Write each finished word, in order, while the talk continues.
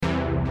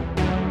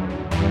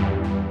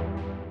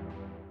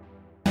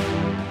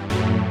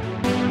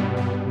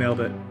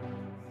Nailed it.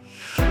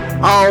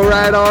 All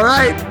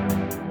right.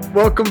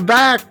 Welcome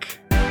back.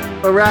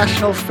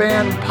 Irrational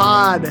Fan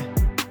Pod.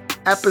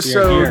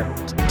 Episode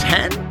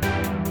 10?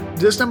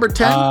 Is this number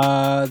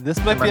 10?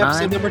 This might be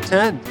episode number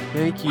 10.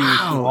 Thank you to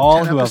Wow, all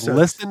 10 who have episodes.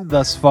 listened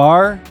thus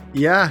far.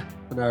 Yeah.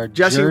 On our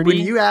Jesse, journey. when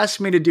you asked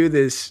me to do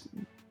this,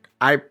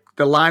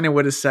 the line I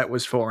would have set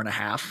was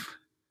 4.5.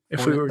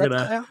 If we were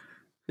gonna,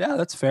 yeah,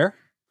 that's fair.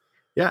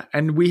 yeah,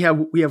 and we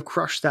have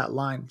crushed that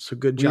line. So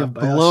good We job, have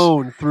by us.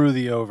 blown through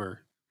the over.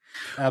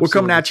 We're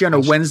coming Absolutely at you on a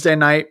crushed. Wednesday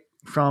night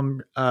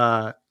from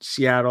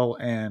Seattle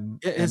and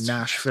It's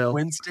Nashville.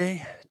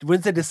 Wednesday,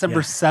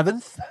 December Yeah.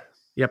 7th.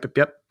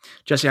 Yep.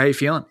 Jesse, how you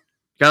feeling?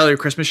 Got all your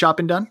Christmas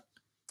shopping done?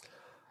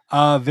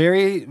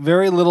 Very,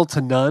 very little to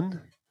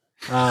none.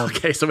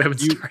 Okay, so we haven't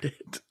started.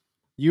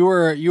 You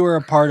were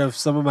a part of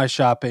some of my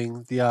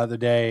shopping the other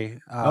day.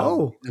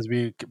 As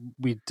we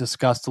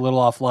discussed a little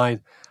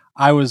offline,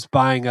 I was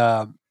buying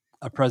a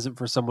present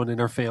for someone in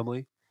our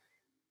family,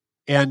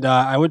 and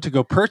I went to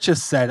go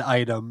purchase said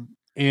item,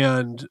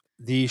 and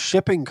the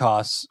shipping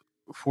costs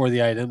for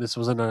the item. This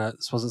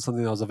wasn't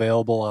something that was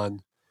available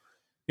on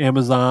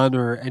Amazon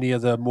or any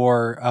of the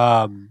more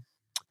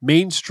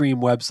mainstream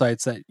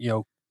websites that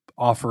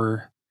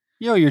offer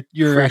your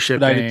Free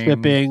expedited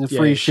shipping, Yeah,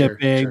 free sure,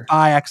 shipping, sure.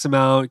 buy X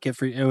amount, get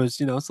free. It was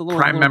it's a little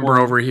Prime little member more,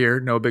 over here,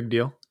 no big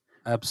deal.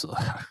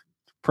 absolutely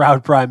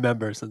proud Prime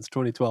member since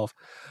 2012.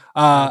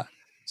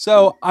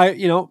 So I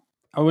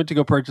went to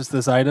go purchase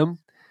this item,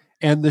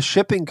 and the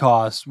shipping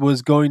cost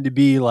was going to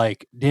be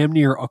like damn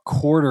near a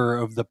quarter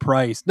of the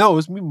price. No, it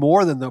was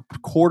more than the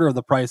quarter of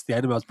the price the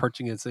item I was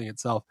purchasing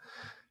itself.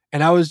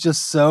 And I was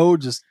just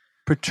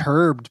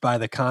perturbed by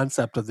the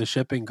concept of the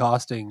shipping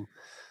costing.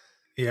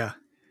 Yeah.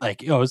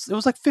 Like, it was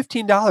like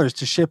 $15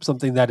 to ship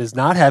something that is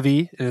not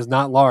heavy and is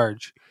not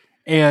large.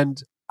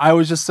 And I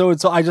was just so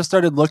I just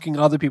started looking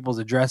at other people's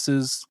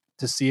addresses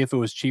to see if it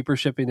was cheaper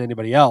shipping than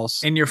anybody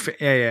else. And your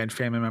and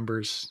family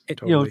members.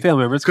 Totally.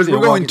 Family members. Because we're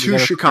going to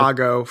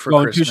Chicago for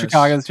Christmas. Going to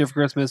Chicago this year for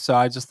Christmas. So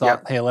I just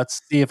thought, hey,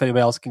 let's see if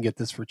anybody else can get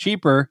this for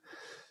cheaper.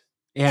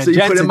 And so you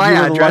Jensen, put in my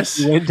address.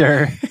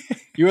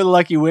 You were the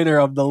lucky winner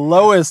of the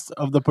lowest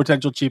of the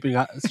potential shipping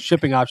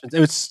options.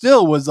 It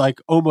still was like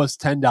almost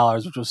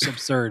 $10, which was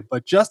absurd.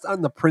 But just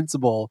on the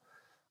principle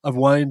of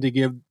wanting to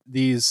give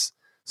these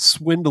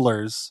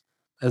swindlers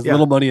as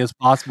little money as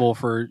possible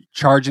for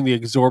charging the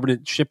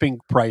exorbitant shipping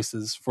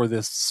prices for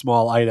this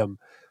small item,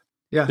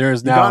 there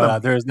is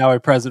now a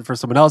present for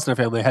someone else in our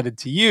family headed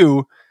to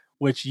you,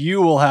 which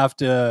you will have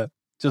to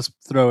just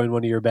throw in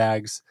one of your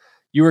bags.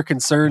 You were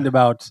concerned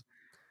about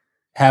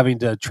having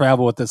to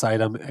travel with this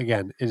item.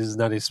 Again, it is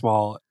not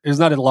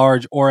a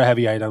large or a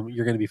heavy item.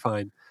 You're going to be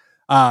fine.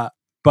 But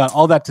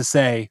all that to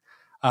say,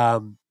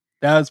 that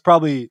was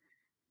probably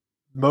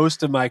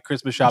most of my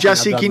Christmas shopping.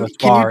 Jesse, I've done thus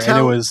can far, you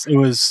tell? And it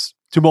was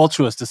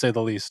tumultuous to say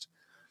the least.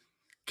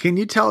 Can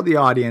you tell the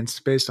audience,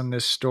 based on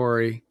this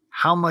story,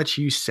 how much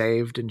you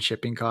saved in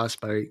shipping costs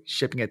by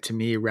shipping it to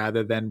me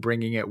rather than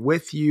bringing it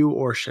with you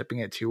or shipping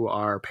it to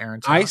our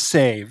parents' house? I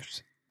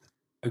saved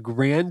a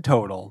grand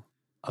total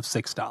of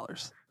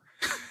 $6.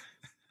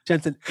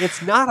 Jensen,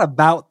 it's not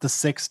about the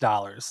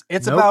 $6.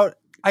 It's about,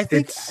 I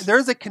think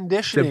there's a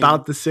conditioning. It's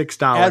about the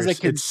 $6. As a It's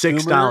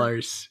consumer,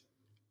 $6.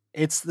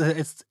 It's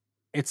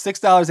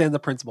 $6 and the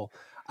principal.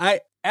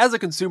 As a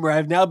consumer,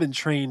 I've now been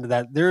trained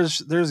that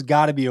there's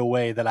got to be a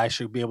way that I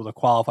should be able to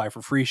qualify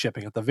for free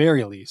shipping at the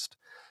very least.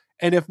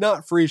 And if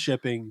not free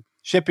shipping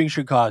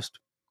should cost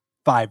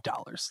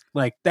 $5.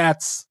 Like,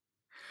 that's,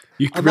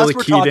 you really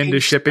keyed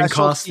into shipping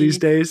costs these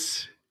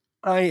days.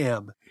 I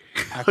am.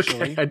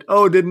 Actually.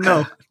 Okay. Didn't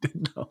know.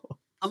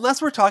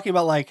 Unless we're talking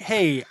about like,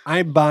 hey,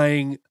 I'm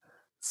buying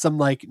some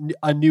like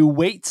a new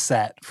weight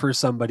set for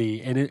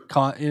somebody and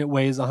it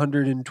weighs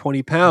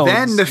 120 pounds.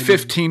 Then the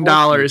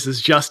 $15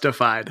 is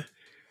justified.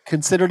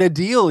 Considered a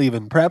deal,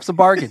 even perhaps a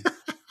bargain.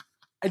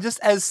 I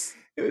just as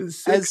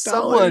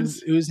someone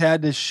who's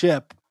had to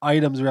ship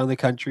items around the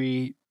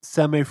country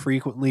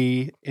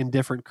semi-frequently in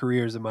different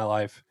careers in my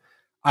life,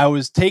 I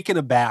was taken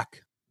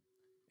aback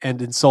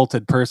and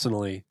insulted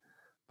personally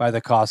by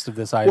the cost of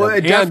this item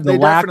and the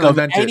lack of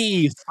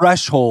any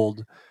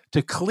threshold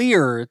to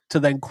clear to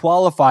then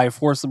qualify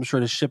for some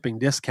sort of shipping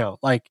discount.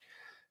 Like,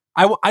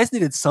 I just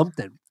needed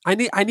something. I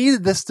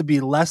needed this to be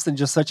less than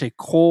just such a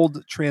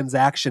cold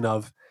transaction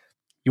of,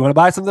 you want to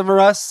buy something for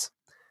us?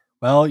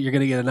 Well, you're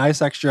going to get a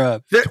nice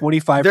extra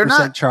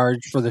 25%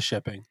 charge for the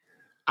shipping.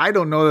 I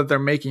don't know that they're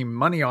making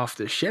money off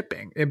the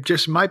shipping. It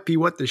just might be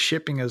what the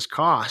shipping has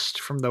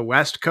cost from the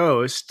West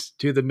Coast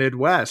to the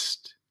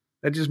Midwest.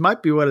 That just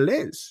might be what it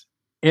is.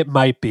 It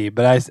might be,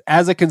 but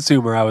as a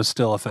consumer, I was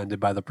still offended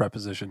by the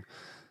preposition.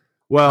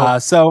 Well,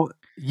 so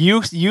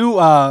you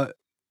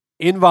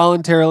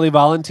involuntarily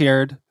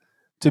volunteered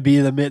to be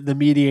the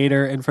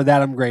mediator, and for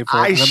that I'm grateful.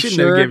 I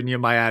shouldn't have given you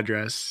my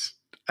address.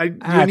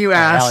 When you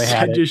asked,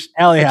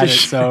 Allie had it,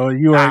 so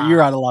you're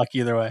out of luck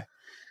either way.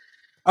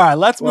 All right,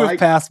 let's move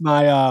past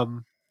my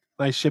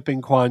my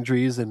shipping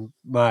quandaries and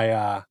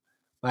my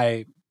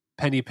my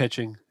penny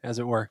pitching, as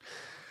it were.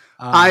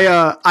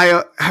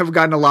 I have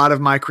gotten a lot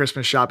of my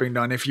Christmas shopping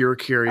done. If you're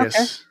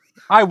curious,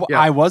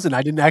 I wasn't.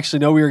 I didn't actually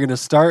know we were going to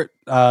start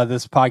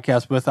this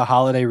podcast with a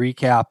holiday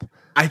recap.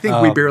 I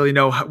think we barely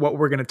know what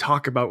we're going to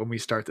talk about when we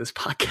start this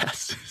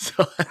podcast.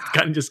 So that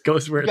kind of just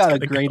goes where it's going to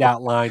go. Got a great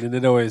outline, and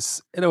it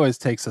always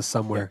takes us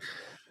somewhere.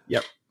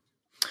 Yep.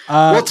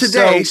 Well,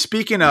 today,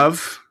 speaking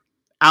of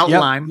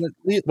outline, what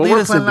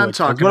we're planning on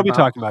talking about. What are we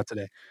talking about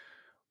today?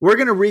 We're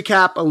going to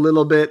recap a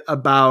little bit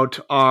about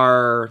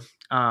our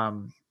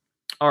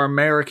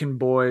American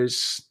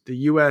boys, the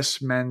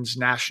U.S. men's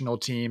national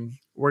team.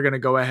 We're going to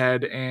go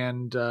ahead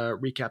and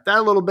recap that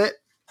a little bit,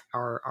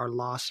 our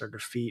loss, our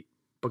defeat,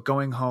 but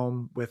going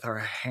home with our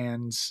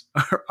hands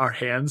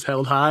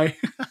held high,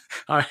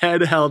 our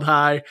head held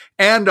high,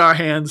 and our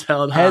hands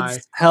held high.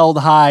 Heads held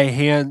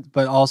high,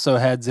 but also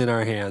heads in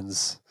our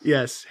hands.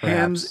 Yes,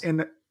 perhaps.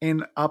 Hands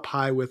in up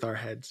high with our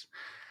heads.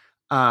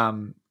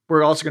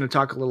 We're also going to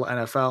talk a little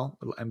NFL,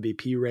 a little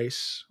MVP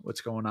race,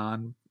 what's going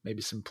on,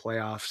 maybe some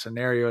playoff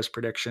scenarios,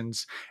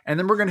 predictions. And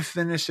then we're going to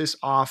finish this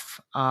off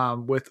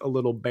with a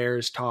little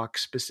Bears talk,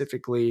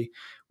 specifically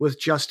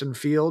with Justin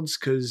Fields,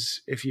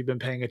 because if you've been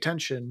paying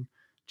attention,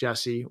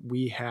 Jesse,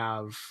 we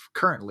have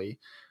currently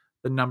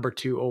the number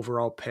 2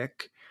 overall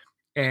pick,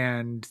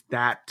 and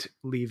that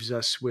leaves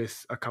us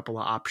with a couple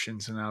of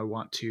options. And I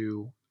want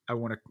to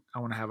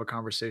have a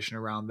conversation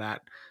around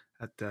that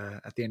at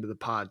the end of the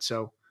pod.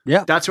 So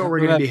yeah, that's what we're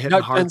going to be hitting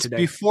hard today.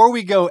 Before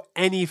we go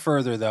any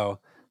further, though,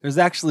 there's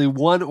actually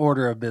one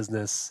order of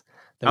business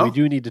that we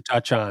do need to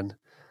touch on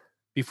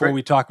before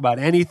we talk about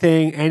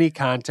anything, any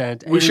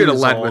content. We should have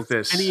led with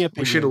this. We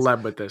should have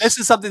led with this. This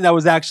is something that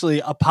was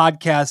actually a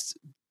podcast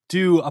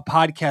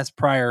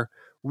prior.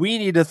 We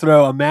need to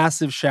throw a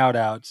massive shout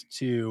out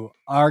to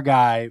our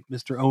guy,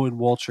 Mr. Owen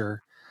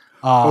Woltjer.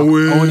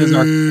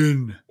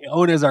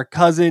 Owen is our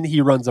cousin.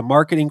 He runs a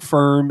marketing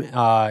firm in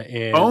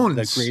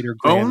the greater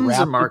Grand Rapids.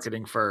 A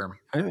marketing firm.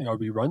 I don't know.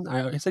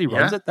 I said he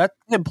runs it. That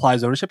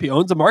implies ownership. He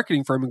owns a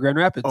marketing firm in Grand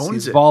Rapids.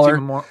 He's a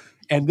baller.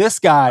 And this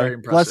guy,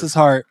 bless his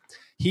heart,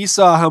 he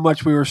saw how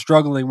much we were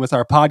struggling with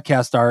our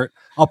podcast art.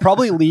 I'll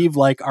probably leave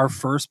our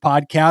first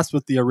podcast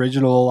with the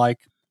original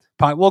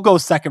we'll go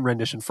second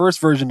rendition.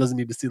 First version doesn't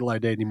need to see the light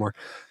of day anymore.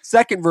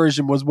 Second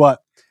version was what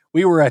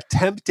we were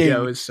attempting it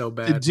was so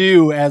bad to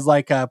do as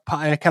a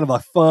kind of a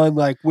fun,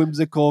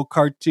 whimsical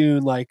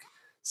cartoon,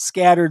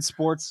 scattered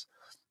sports.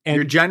 And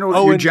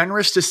you're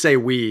generous to say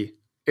we.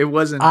 It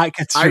wasn't.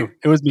 It's true.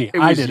 It was me.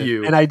 I did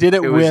it. And I did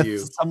it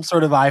with some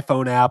sort of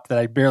iPhone app that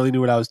I barely knew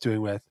what I was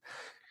doing with.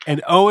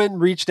 And Owen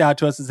reached out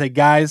to us and said,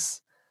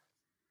 guys,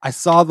 I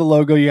saw the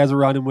logo you guys were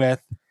running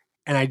with,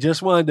 and I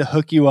just wanted to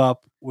hook you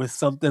up with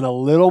something a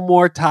little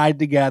more tied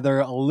together,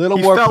 a little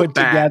more put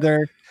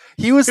together.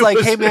 He was like,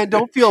 hey, man,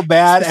 don't feel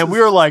bad. And we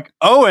were like,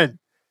 Owen,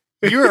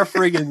 you're a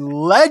friggin'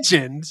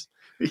 legend.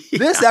 Yeah.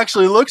 This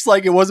actually looks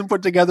like it wasn't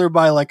put together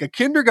by a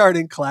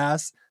kindergarten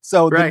class.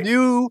 So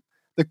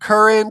the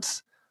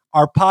current,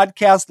 our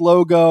podcast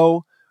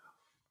logo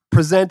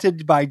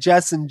presented by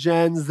Jess and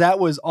Jens, that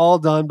was all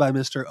done by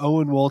Mr.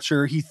 Owen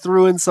Woltjer. He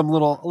threw in a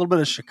little bit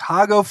of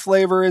Chicago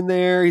flavor in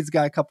there. He's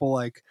got a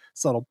couple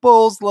subtle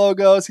Bulls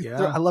logos.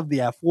 I love the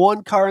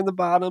F1 car in the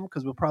bottom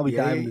because we'll probably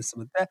dive into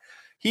some of that.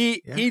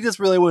 He just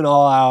really went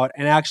all out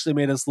and actually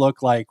made us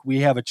look like we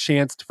have a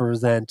chance to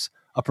present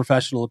a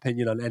professional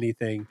opinion on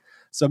anything.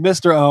 So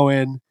Mr.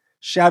 Owen,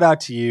 shout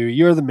out to you.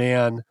 You're the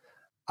man.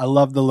 I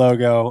love the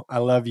logo. I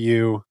love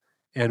you.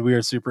 And we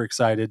are super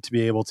excited to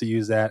be able to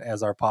use that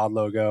as our pod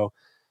logo.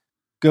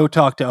 Go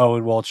talk to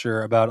Owen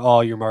Woltjer about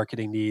all your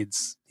marketing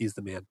needs. He's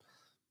the man.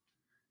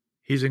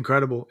 He's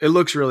incredible. It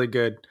looks really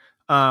good.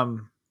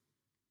 The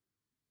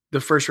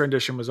first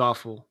rendition was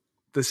awful.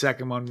 The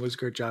second one was a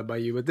great job by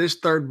you. But this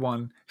third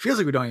one feels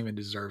like we don't even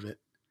deserve it.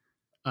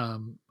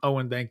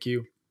 Owen, thank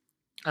you.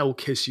 I will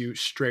kiss you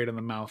straight on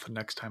the mouth the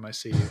next time I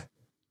see you.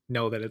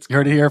 Know that it's you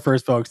heard it here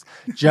first, folks.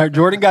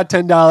 Jordan got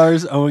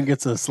 $10. Owen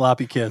gets a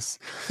sloppy kiss.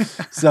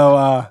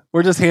 So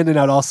we're just handing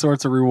out all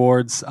sorts of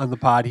rewards on the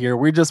pod here.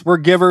 We're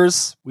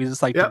givers. We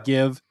just like to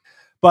give.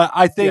 But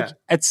I think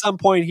at some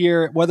point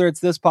here, whether it's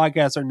this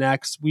podcast or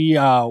next, we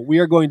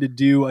are going to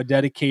do a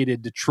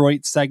dedicated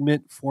Detroit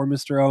segment for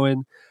Mr.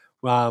 Owen.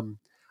 I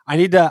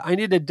need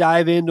to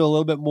dive into a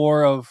little bit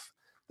more of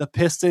the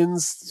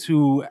Pistons,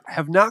 who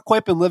have not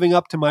quite been living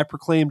up to my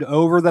proclaimed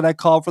over that I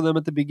called for them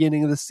at the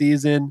beginning of the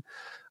season.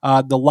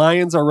 The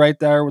Lions are right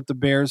there with the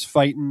Bears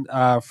fighting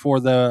for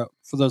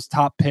those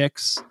top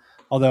picks.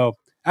 Although,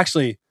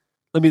 actually,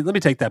 let me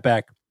take that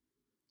back.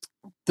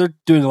 They're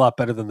doing a lot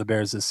better than the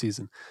Bears this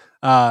season.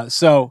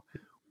 So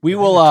we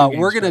will.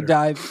 We're going to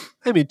dive.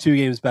 2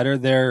 games better.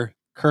 They're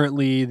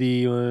currently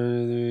they're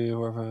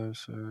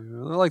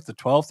like the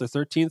 12th or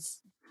 13th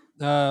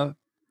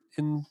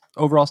in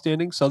overall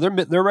standing. So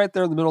they're right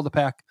there in the middle of the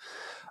pack.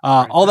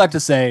 All that to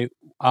say,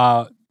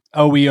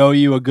 we owe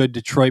you a good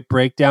Detroit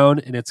breakdown,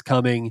 and it's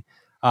coming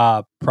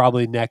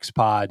probably next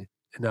pod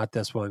and not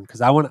this one,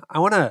 because I want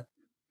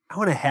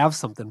to have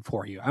something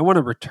for you. I want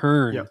to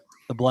return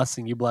the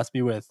blessing you blessed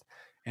me with,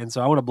 and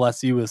so I want to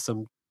bless you with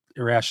some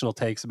irrational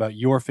takes about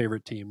your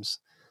favorite teams.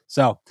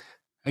 So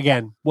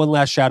again, one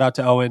last shout out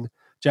to Owen.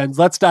 Jens,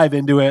 let's dive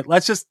into it.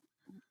 Let's just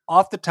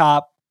off the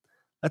top,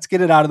 let's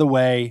get it out of the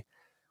way.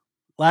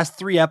 Last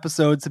 3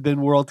 episodes have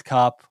been World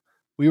Cup.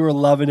 We were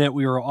loving it.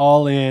 We were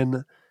all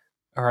in.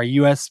 Our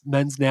U.S.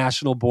 men's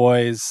national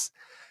boys.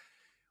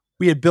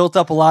 We had built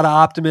up a lot of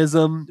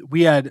optimism.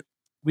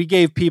 We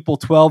gave people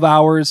 12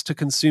 hours to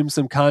consume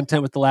some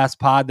content with the last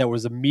pod that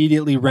was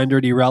immediately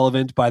rendered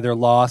irrelevant by their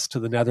loss to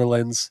the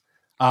Netherlands.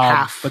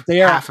 Half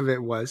of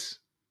it was.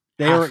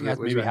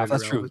 Maybe half.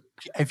 That's true.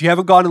 If you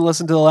haven't gone and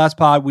listened to the last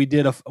pod, we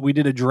did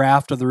a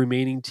draft of the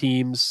remaining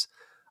teams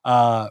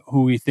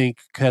who we think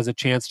has a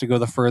chance to go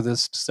the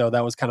furthest. So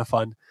that was kind of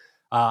fun.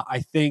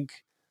 I think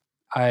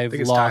I've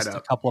lost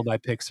a couple of my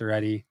picks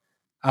already.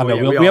 I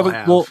don't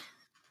know.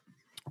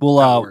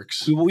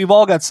 We've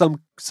all got some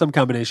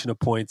combination of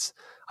points.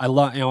 I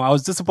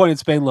was disappointed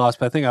Spain lost,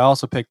 but I think I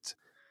also picked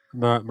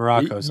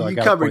Morocco. So you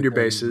covered your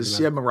bases.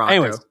 Yeah, Morocco.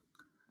 Anyways,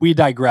 we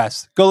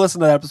digress. Go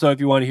listen to that episode if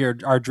you want to hear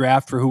our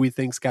draft for who we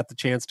think's got the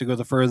chance to go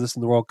the furthest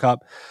in the World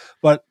Cup.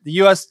 But the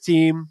U.S.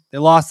 team, they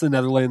lost to the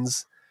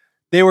Netherlands.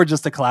 They were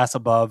just a class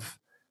above.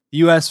 The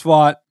U.S.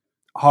 fought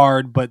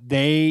hard, but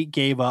they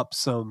gave up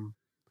some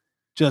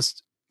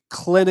just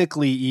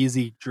clinically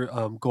easy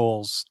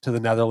goals to the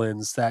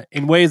Netherlands that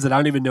in ways that I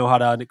don't even know how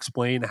to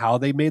explain how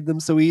they made them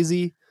so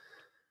easy.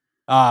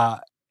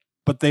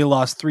 But they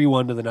lost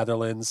 3-1 to the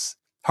Netherlands.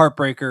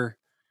 Heartbreaker.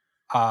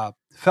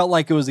 Felt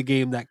like it was a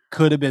game that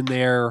could have been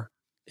there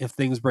if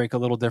things break a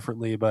little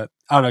differently. But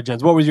I don't know,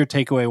 Jens, what was your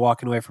takeaway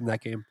walking away from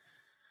that game?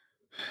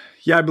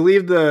 Yeah, I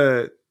believe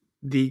the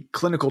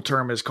clinical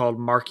term is called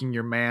marking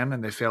your man,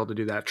 and they failed to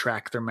do that,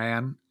 track their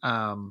man,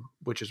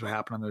 which is what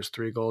happened on those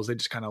 3 goals. They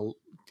just kind of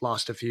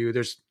lost a few.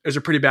 There's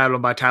a pretty bad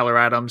one by Tyler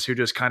Adams, who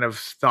just kind of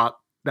thought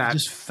that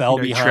just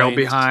trailed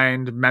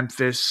behind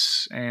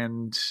Memphis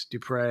and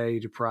Dupre,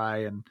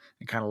 and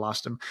kind of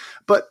lost him.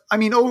 But I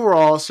mean,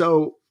 overall,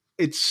 so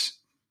it's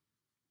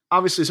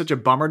obviously such a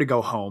bummer to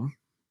go home.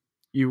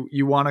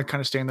 You want to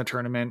kind of stay in the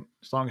tournament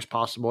as long as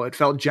possible. It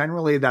felt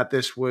generally that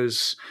this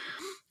was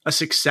a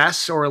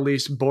success, or at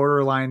least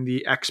borderline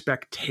the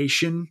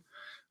expectation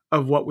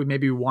of what we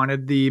maybe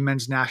wanted the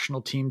men's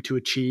national team to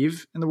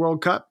achieve in the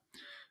World Cup.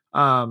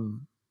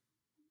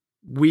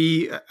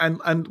 We had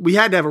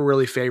to have a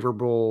really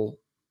favorable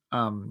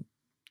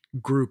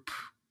group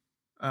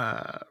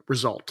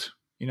result,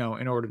 in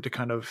order to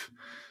kind of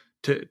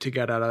to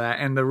get out of that.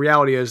 And the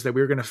reality is that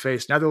we were going to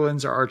face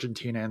Netherlands or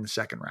Argentina in the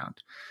second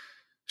round.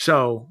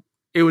 So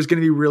it was going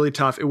to be really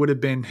tough. It would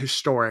have been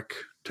historic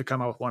to come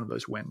out with one of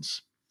those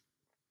wins.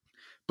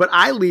 But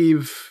I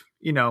leave,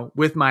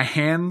 with my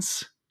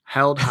hands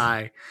held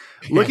high,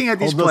 looking at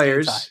these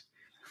players.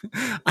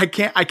 I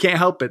can't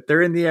help it.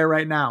 They're in the air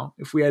right now.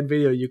 If we had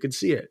video, you could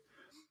see it.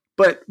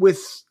 But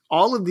with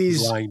all of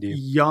these the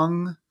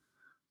young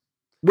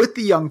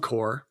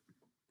core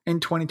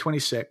in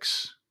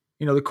 2026,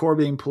 the core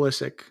being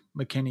Pulisic,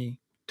 McKinney,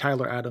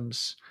 Tyler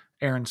Adams,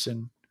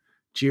 Aronson,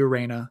 Gio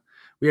Reyna.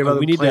 We have other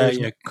players.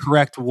 We need to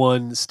correct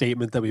one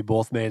statement that we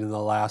both made in the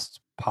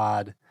last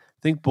pod.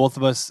 I think both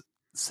of us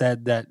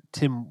said that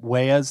Tim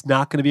Weah's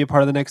not going to be a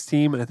part of the next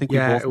team, and I think we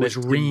both was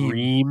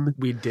Ream.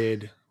 We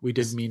did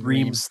mean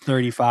Ream's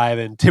 35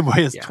 and Tim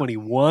Weah's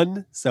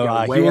 21, so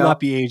he will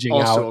not be aging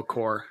also out. Also a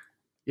core.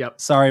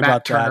 Yep. Sorry Matt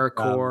about Turner,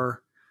 that.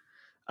 core.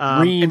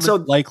 Ream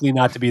likely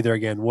not to be there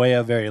again.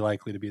 Weah very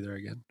likely to be there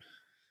again.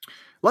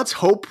 Let's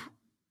hope,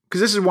 because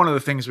this is one of the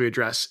things we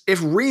address.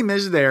 If Ream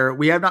is there,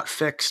 we have not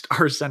fixed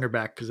our center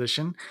back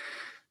position,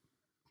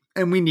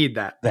 and we need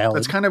that. Valid.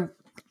 That's kind of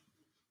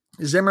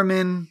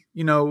Zimmerman.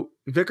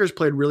 Vickers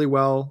played really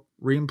well.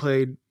 Ream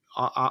played.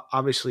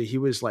 Obviously, he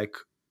was like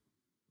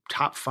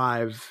top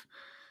 5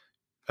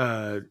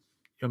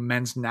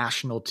 men's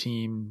national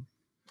team,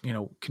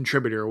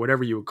 contributor or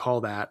whatever you would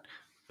call that.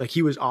 Like,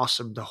 he was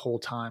awesome the whole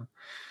time.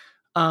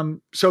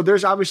 So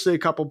there's obviously a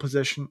couple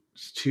positions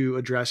to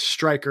address.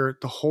 Striker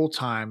the whole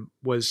time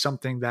was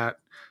something that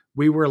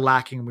we were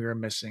lacking, we were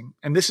missing.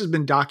 And this has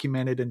been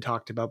documented and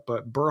talked about,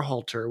 but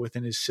Berhalter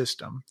within his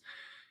system,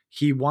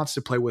 he wants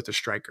to play with a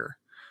striker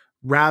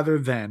rather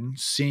than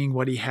seeing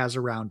what he has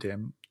around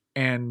him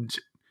and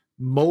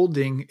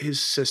molding his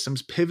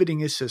systems, pivoting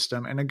his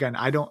system. And again,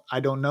 I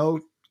don't know,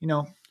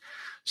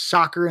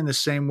 soccer in the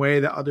same way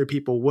that other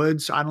people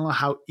would. So I don't know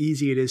how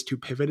easy it is to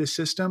pivot a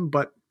system,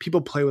 but people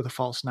play with a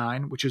false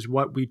 9, which is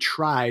what we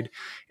tried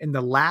in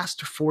the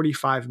last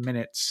 45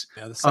 minutes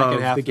the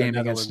second half of the game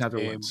against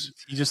Netherlands.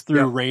 He just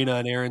threw Reyna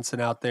and Aronson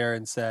out there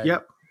and said,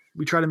 "Yep,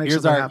 we try to make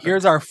something happen.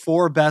 Here's our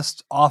 4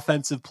 best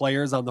offensive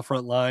players on the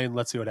front line.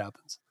 Let's see what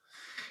happens."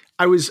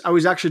 I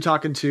was actually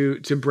talking to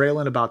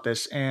Braylon about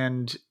this,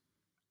 and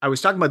I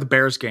was talking about the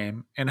Bears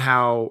game and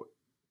how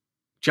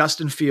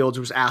Justin Fields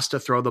was asked to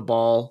throw the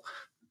ball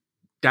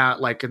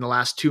down like in the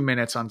last 2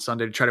 minutes on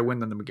Sunday to try to win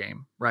them the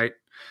game, right?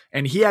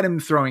 And he had him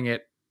throwing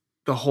it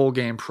the whole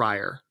game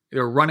prior. They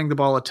were running the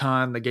ball a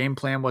ton. The game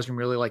plan wasn't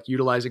really like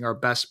utilizing our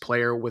best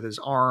player with his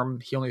arm.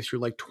 He only threw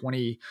like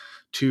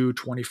 22,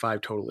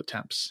 25 total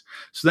attempts.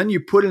 So then you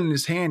put it in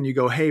his hand, you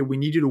go, hey, we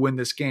need you to win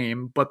this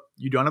game, but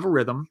you don't have a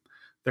rhythm.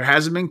 There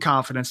hasn't been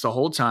confidence the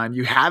whole time.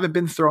 You haven't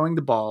been throwing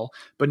the ball,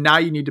 but now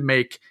you need to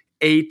make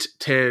 8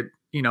 to,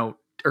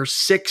 or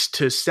 6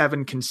 to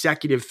 7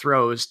 consecutive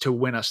throws to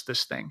win us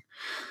this thing.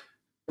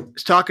 I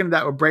was talking to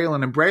that with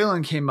Braylon, and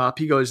Braylon came up.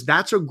 He goes,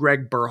 that's what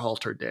Greg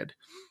Berhalter did.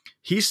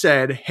 He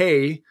said,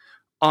 hey,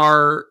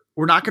 we're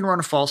not going to run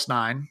a false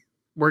 9.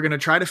 We're going to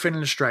try to fit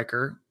in a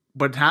striker,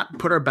 but not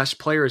put our best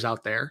players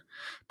out there.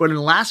 But in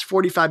the last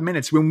 45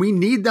 minutes, when we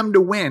need them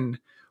to win,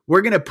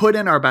 we're going to put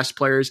in our best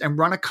players and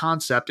run a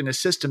concept and a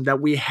system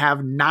that we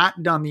have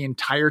not done the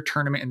entire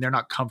tournament and they're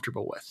not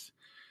comfortable with.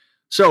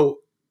 So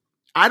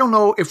I don't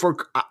know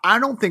I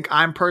don't think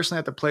I'm personally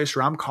at the place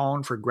where I'm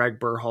calling for Greg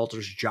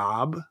Berhalter's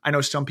job. I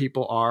know some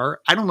people are.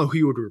 I don't know who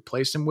you would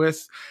replace him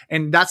with.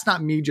 And that's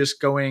not me just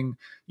going,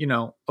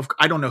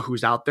 I don't know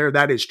who's out there.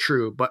 That is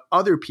true. But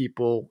other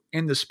people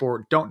in the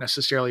sport don't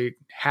necessarily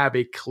have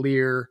a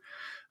clear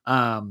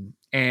front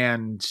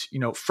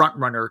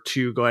runner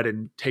to go ahead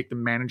and take the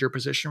manager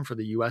position for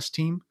the US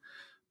team.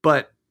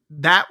 But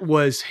that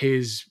was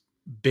his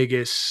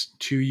biggest,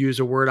 to use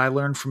a word I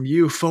learned from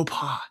you, faux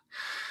pas.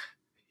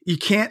 You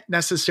can't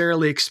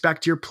necessarily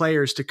expect your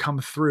players to come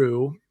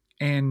through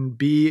and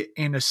be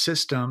in a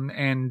system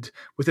and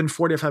within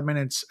 45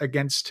 minutes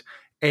against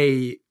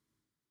a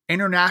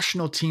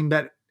international team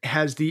that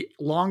has the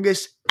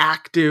longest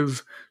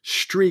active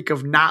streak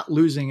of not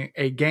losing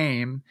a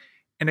game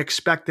and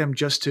expect them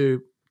just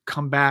to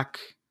come back.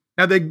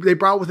 Now they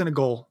brought within a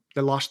goal.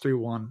 They lost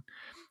 3-1.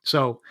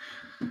 So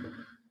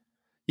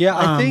yeah,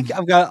 I think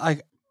I've got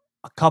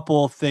a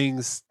couple of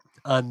things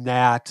on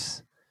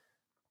that.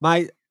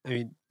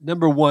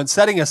 Number one,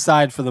 setting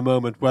aside for the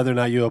moment whether or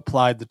not you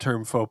applied the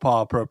term faux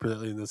pas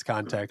appropriately in this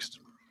context,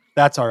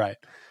 that's all right.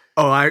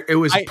 Oh, it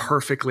was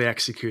perfectly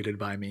executed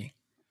by me.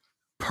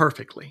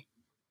 Perfectly.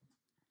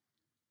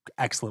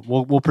 Excellent.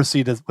 We'll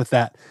proceed with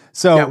that.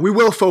 So yeah, we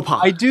will faux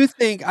pas. I do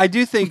think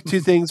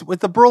two things with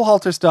the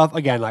Berhalter stuff.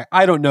 Again,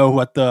 I don't know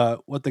what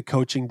the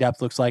coaching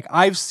depth looks like.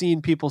 I've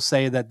seen people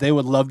say that they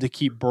would love to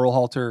keep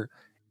Berhalter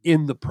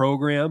in the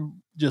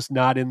program, just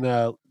not in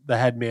the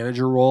head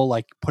manager role,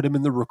 like put him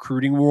in the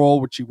recruiting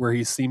role, where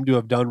he seemed to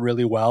have done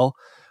really well.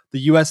 The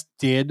US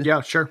did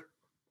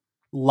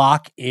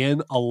lock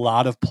in a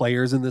lot of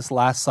players in this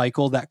last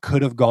cycle that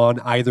could have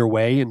gone either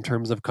way in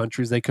terms of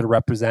countries they could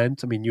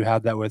represent. I mean, you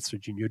had that with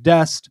Serginho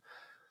Dest,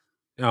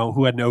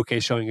 who had an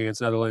okay showing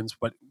against Netherlands,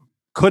 but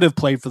could have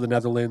played for the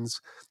Netherlands.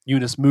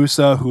 Yunus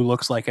Musa, who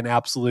looks like an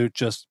absolute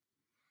just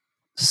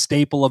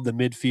staple of the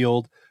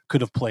midfield,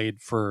 could have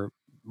played for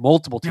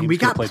multiple teams. And we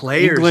got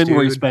players, England, dude.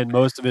 where he spent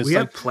most of his life. We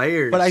have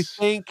players. But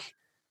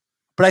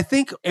I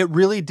think it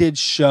really did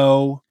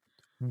show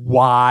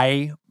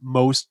why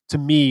most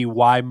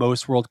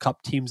World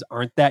Cup teams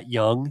aren't that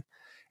young.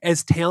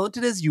 As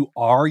talented as you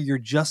are, you're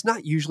just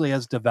not usually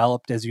as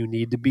developed as you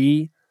need to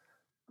be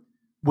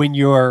when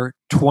you're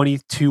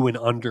 22 and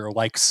under,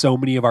 like so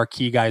many of our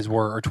key guys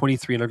were, or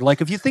 23 and under.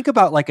 Like if you think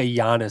about like a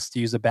Giannis, to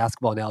use a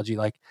basketball analogy,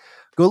 like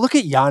go look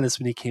at Giannis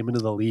when he came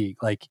into the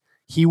league. Like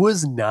he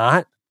was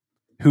not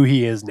who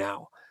he is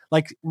now.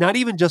 Like not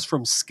even just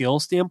from skill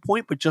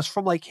standpoint, but just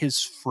from like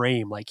his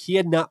frame. Like he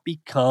had not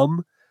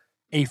become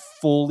a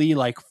fully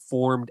like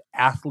formed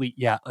athlete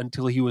yet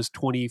until he was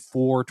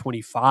 24,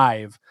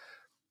 25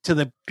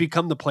 to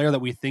become the player that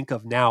we think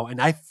of now.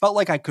 And I felt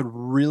like I could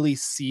really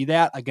see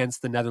that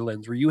against the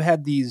Netherlands, where you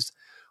had these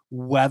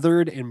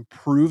weathered and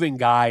proven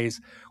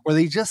guys where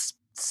they just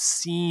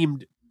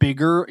seemed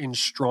bigger and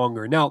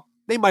stronger. Now,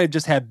 they might have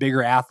just had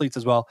bigger athletes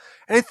as well.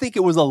 And I think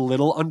it was a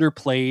little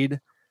underplayed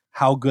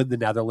how good the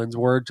Netherlands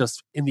were,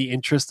 just in the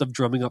interest of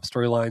drumming up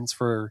storylines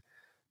for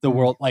the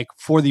world, like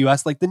for the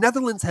US. Like the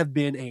Netherlands have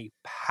been a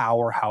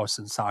powerhouse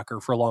in soccer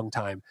for a long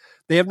time.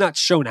 They have not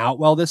shown out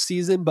well this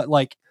season, but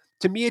like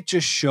to me, it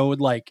just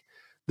showed like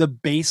the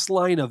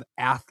baseline of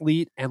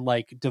athlete and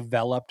like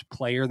developed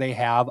player they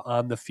have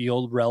on the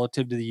field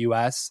relative to the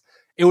US.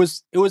 It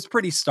was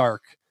pretty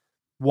stark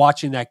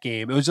watching that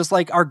game. It was just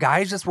like our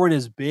guys just weren't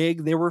as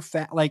big. They were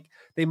fat, like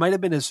they might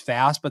have been as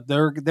fast, but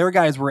their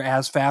guys were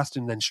as fast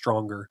and then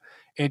stronger.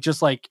 It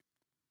just like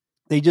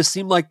they just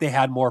seemed like they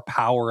had more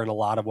power in a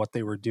lot of what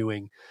they were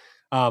doing.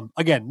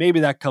 Again, maybe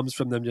that comes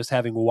from them just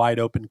having wide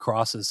open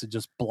crosses to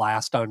just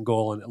blast on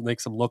goal, and it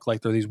makes them look like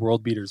they're these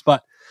world beaters.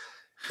 But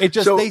it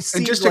just they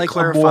seem like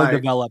a more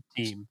developed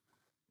team.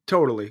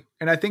 Totally.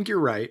 And I think you're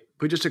right.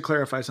 But just to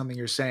clarify something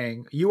you're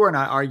saying, you are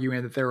not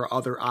arguing that there are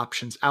other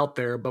options out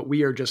there, but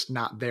we are just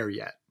not there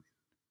yet.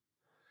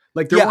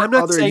 Like there weren't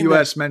other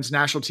U.S. men's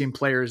national team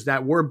players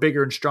that were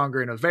bigger and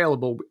stronger and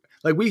available.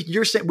 Like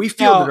you're saying we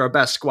fielded our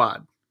best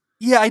squad.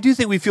 Yeah, I do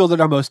think we fielded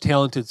our most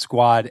talented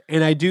squad.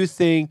 And I do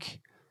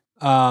think,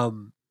 but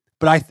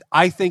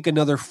I think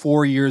another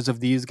 4 years of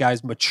these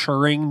guys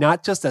maturing,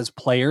 not just as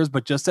players,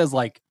 but just as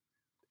like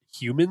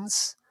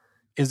humans,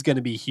 is going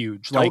to be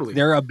huge. Totally. Like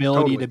their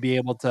ability to be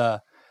able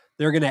to,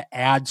 they're going to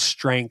add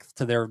strength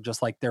to their,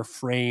 just like their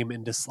frame,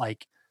 and just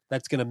like,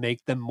 that's going to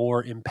make them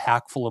more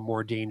impactful and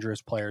more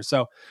dangerous players.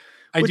 So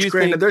I do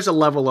think there's a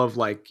level of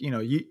like,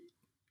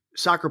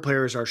 soccer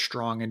players are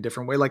strong in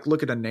different way. Like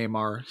look at a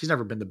Neymar. He's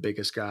never been the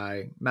biggest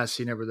guy.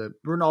 Messi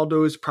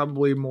Ronaldo is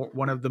probably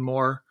one of the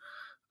more,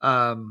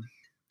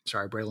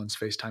 sorry, Braylon's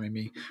FaceTiming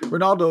me.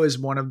 Ronaldo is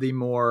one of the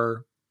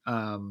more,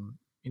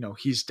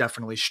 he's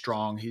definitely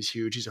strong. He's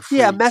huge. He's a freak.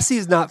 Yeah,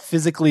 Messi's not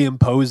physically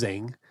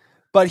imposing,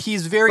 but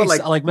he's very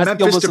but like Messi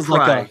Memphis almost is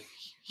like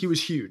he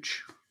was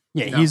huge.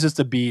 Yeah, he's just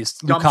a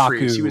beast.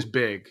 Dumfries, Lukaku, he was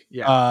big.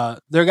 Yeah,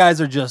 their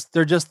guys are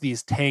they're just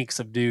these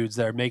tanks of dudes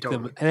that make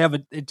them,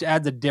 and it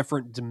adds a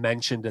different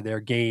dimension to their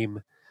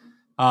game.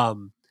 But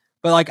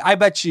like, I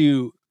bet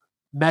you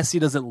Messi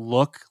doesn't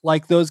look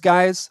like those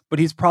guys, but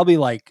he's probably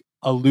like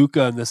a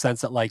Luka in the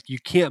sense that like you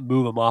can't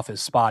move him off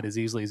his spot as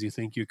easily as you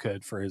think you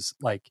could for his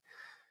like.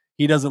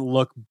 He doesn't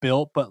look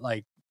built, but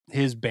like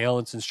his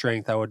balance and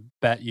strength, I would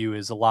bet you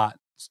is a lot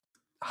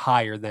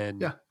higher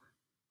than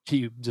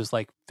he just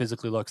like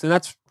physically looks, and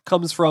that's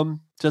comes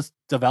from just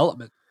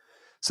development.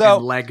 So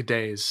and leg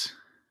days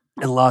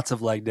and lots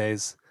of leg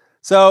days.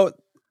 So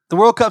the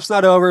World Cup's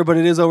not over, but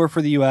it is over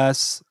for the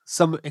U.S.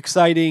 Some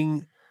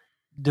exciting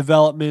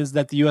developments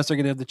that the U.S. are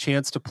going to have the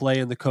chance to play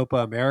in the Copa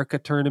America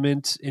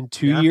tournament in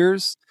 2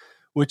 years,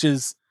 which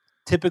is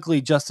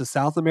typically just a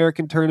South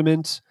American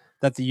tournament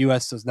that the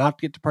U.S. does not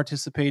get to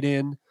participate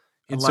in.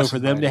 And so for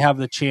them to have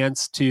the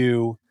chance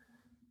to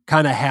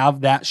kind of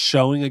have that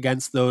showing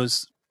against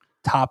those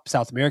top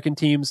South American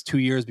teams 2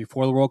 years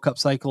before the World Cup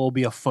cycle will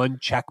be a fun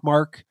check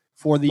mark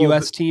for the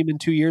U.S. team in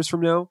 2 years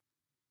from now.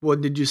 Well,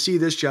 did you see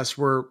this, Jess?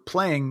 We're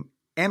playing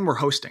and we're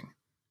hosting.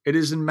 It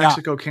is in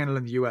Mexico, Canada,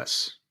 and the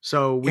U.S.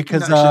 So we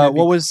because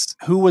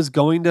who was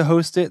going to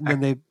host it, and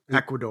then they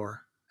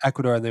Ecuador,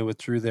 and they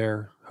withdrew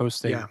their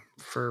hosting. Yeah,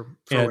 for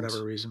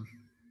whatever reason.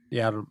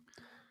 Yeah, I don't.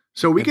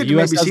 So we could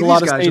maybe see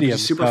these guys. It'd be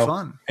super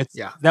fun.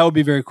 That would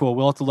be very cool.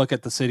 We'll have to look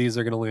at the cities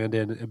they're going to land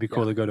in. It'd be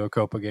cool to go to a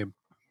Copa game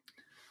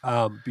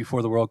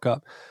before the World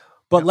Cup.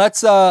 But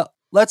let's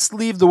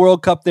leave the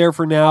World Cup there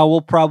for now.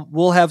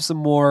 We'll have some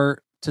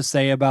more to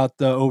say about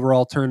the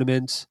overall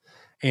tournament,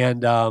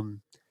 and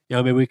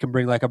maybe we can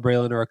bring like a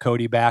Braylon or a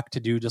Cody back to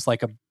do just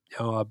like a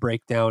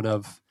breakdown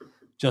of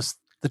just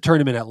the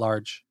tournament at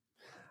large.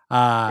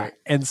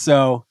 And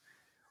so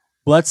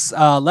let's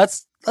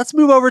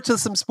move over to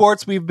some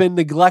sports we've been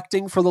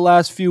neglecting for the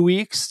last few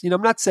weeks.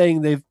 I'm not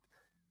saying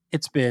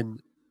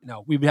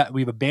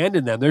we've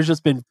abandoned them. There's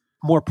just been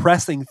more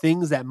pressing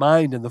things at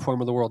mind in the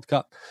form of the World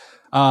Cup.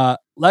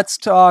 Let's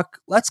go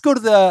to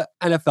the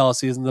NFL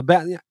season.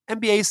 The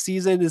NBA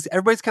season is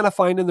everybody's kind of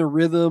finding their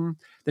rhythm.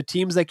 The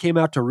teams that came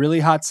out to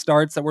really hot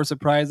starts that were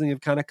surprising have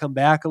kind of come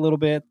back a little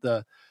bit.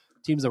 The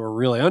teams that were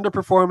really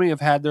underperforming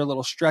have had their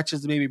little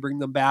stretches to maybe bring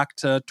them back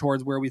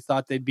towards where we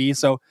thought they'd be.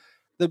 So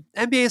the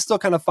NBA is still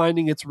kind of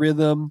finding its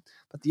rhythm,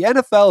 but the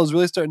NFL is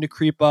really starting to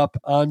creep up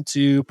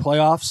onto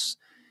playoffs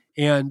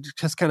and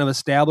just kind of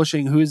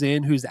establishing who's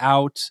in, who's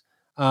out.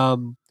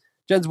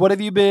 Jens, what have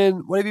you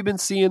been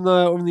seeing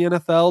over the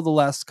NFL the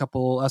last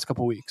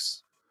couple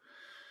weeks?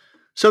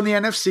 So in the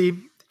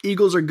NFC,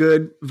 Eagles are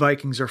good,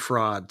 Vikings are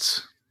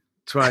frauds.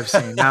 That's what I've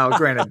seen. Now,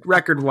 granted,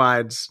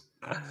 record-wise,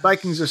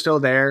 Vikings are still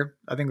there.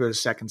 I think they're the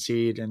second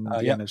seed in the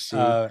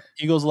NFC.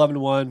 Eagles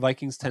 11-1,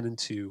 Vikings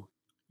 10-2.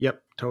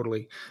 Yep,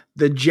 totally.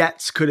 The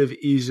Jets could have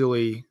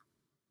easily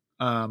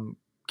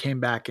came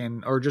back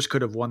in, or just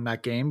could have won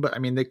that game. But I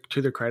mean,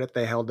 to their credit,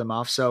 they held them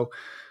off. So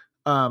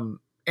in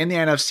the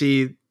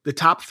NFC, the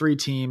top three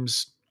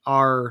teams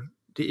are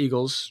the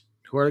Eagles,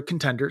 who are the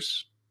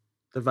contenders,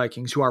 the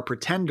Vikings, who are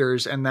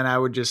pretenders, and then I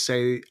would just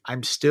say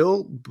I'm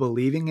still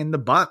believing in the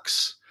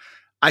Bucks.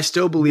 I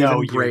still believe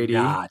in Brady.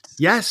 You're not.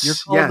 Yes, you're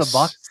calling the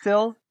Bucks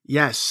still.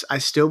 Yes, I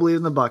still believe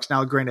in the Bucks.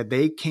 Now, granted,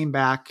 they came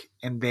back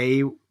and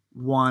they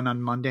won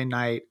on Monday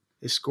night.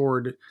 They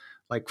scored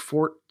like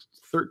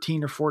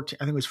 13 or 14.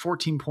 I think it was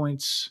 14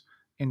 points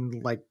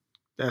in like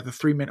at the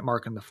 3-minute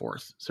mark in the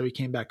fourth. So he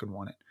came back and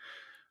won it.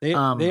 They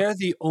are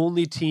the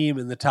only team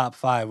in the top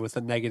 5 with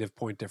a negative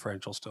point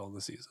differential still in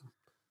the season.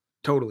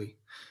 Totally.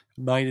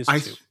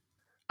 -2.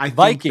 I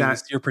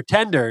Vikings, your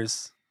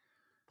pretenders,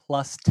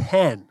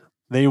 +10.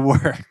 They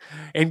were.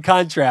 In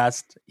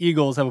contrast,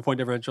 Eagles have a point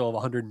differential of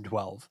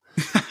 112.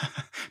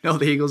 No,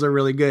 the Eagles are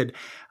really good.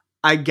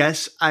 I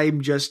guess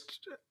I'm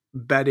just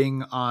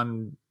betting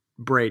on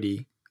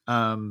Brady,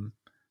 and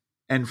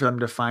for them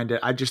to find it.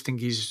 I just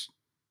think he's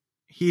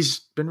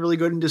been really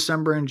good in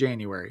December and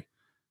January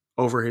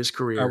over his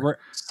career.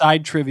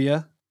 Side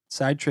trivia.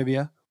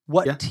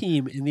 What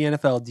team in the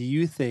NFL do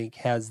you think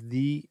has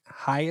the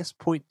highest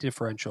point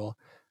differential?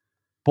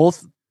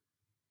 Both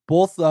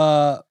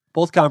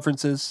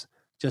conferences,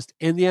 just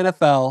in the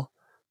NFL.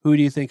 Who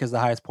do you think has the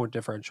highest point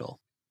differential?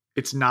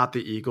 It's not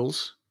the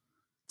Eagles.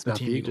 It's not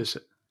the Eagles.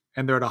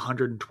 And they're at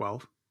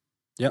 112.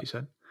 Yep. You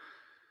said?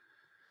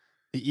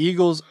 The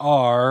Eagles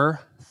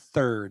are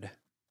third.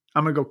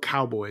 I'm going to go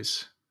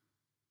Cowboys.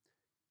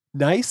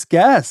 Nice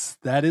guess.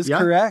 That is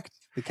correct.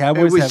 The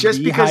Cowboys have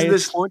the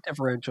highest point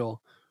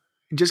differential.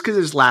 Just because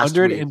it's last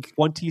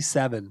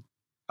 127. Week.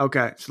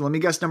 Okay, so let me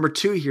guess number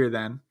 2 here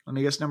then. Let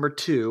me guess number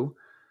 2.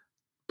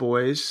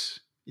 Boys,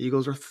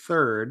 Eagles are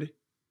third.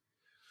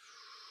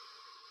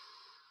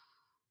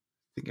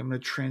 think I'm going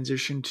to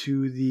transition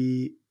to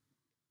the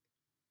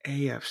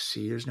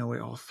AFC. There's no way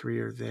all three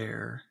are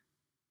there.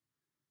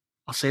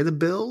 I'll say the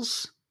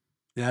Bills.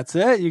 That's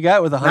it. You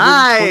got with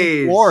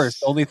 124. Nice.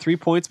 So only 3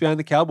 points behind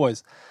the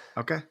Cowboys.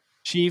 Okay.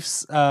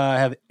 Chiefs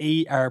have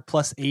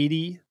plus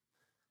 80,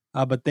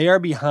 but they are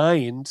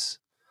behind.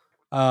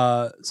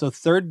 So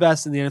third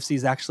best in the NFC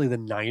is actually the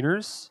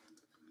Niners,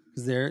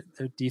 because their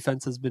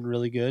defense has been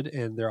really good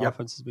and their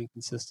offense has been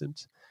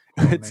consistent.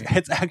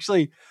 It's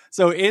actually,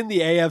 so in the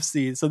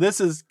AFC. So this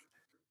is,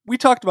 we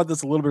talked about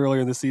this a little bit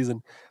earlier in the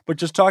season, but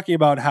just talking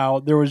about how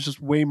there was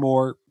just way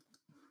more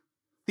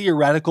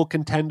theoretical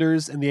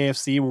contenders in the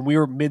AFC when we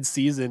were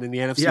mid-season in the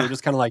NFC. We're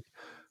just kind of like,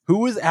 who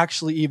was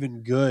actually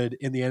even good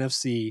in the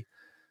NFC?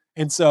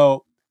 And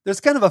so there's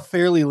kind of a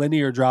fairly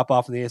linear drop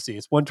off in the AFC.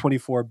 It's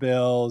 124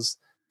 Bills,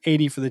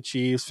 80 for the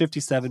Chiefs,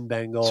 57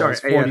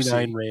 Bengals, 49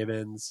 AFC.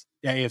 Ravens.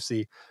 Yeah,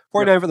 AFC.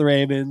 49 for the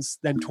Ravens,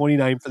 then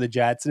 29 for the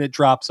Jets, and it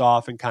drops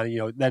off and kind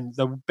of, then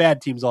the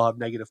bad teams all have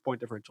negative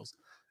point differentials.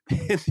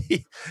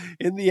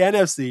 In the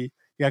NFC,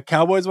 you got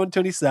Cowboys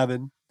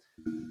 127,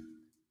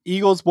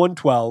 Eagles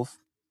 112,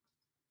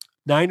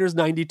 Niners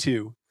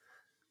 92.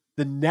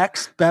 The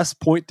next best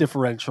point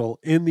differential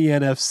in the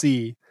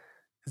NFC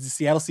is the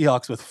Seattle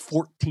Seahawks with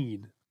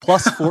 14,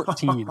 plus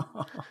 14.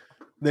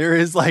 There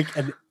is like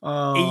an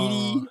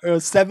 80 or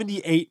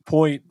 78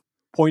 point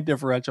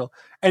differential.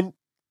 And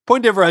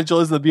point differential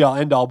isn't the be all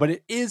end all, but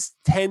it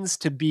tends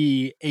to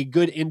be a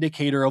good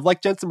indicator of,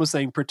 like Jensen was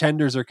saying,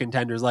 pretenders or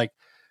contenders. Like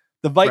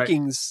the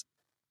Vikings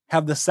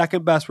have the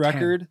second best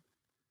record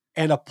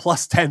and a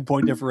plus 10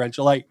 point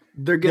differentiential. Like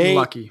they're getting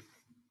lucky.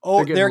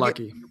 Oh, they're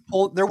lucky.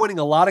 They're winning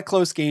a lot of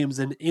close games,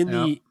 and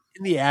in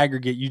the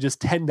aggregate, you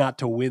just tend not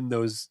to win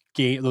those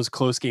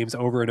close games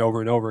over and over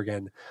and over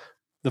again.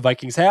 The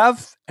Vikings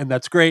have, and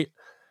that's great,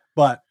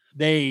 but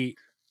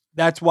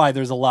that's why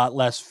there's a lot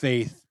less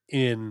faith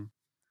in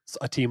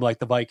a team like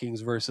the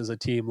Vikings versus a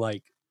team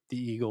like the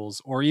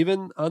Eagles, or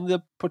even on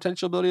the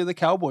potential ability of the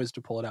Cowboys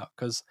to pull it out,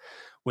 because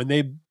when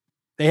they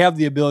have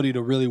the ability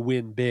to really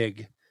win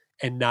big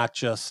and not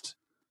just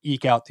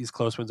eke out these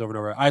close wins over and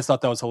over. I just thought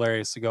that was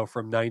hilarious to go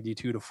from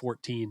 92 to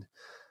 14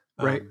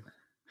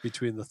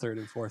 between the third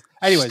and fourth.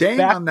 Anyway,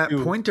 staying on that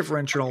point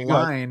differential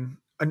line,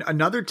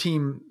 another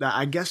team that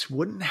I guess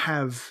wouldn't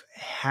have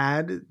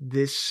had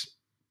this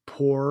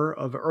poor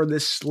or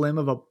this slim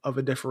of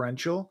a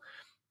differential.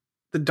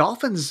 The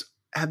Dolphins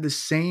had the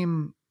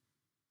same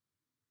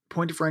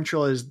point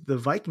differential as the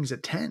Vikings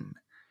at 10.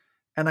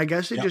 And I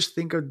guess I just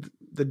think of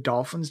the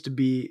Dolphins to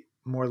be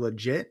more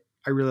legit.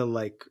 I really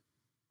like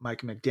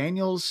Mike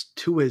McDaniels.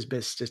 Tua has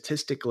been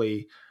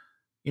statistically,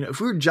 if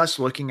we were just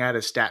looking at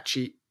a stat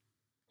sheet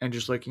and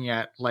just looking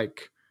at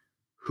like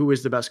who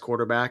is the best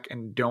quarterback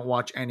and don't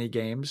watch any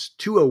games,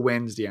 Tua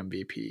wins the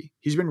MVP.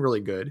 He's been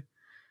really good.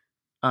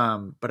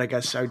 But I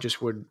guess I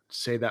just would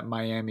say that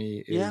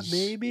Miami is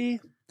maybe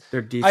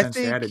their defense.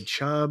 They added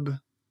Chubb,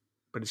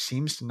 but it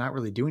seems to not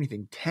really do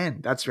anything.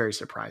 10. That's very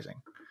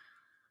surprising.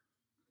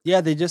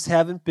 Yeah, they just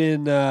haven't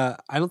been. I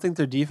don't think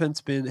their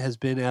defense has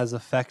been as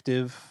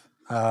effective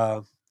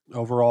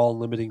overall,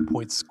 limiting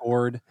points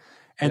scored.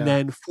 And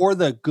then for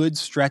the good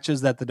stretches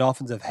that the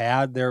Dolphins have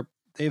had,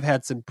 they've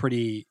had some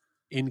pretty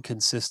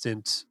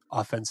inconsistent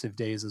offensive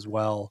days as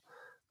well.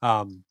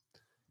 The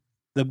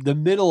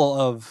middle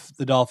of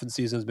the Dolphins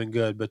season has been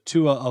good, but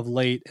Tua of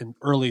late and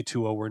early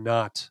Tua were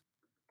not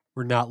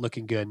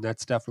looking good, and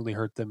that's definitely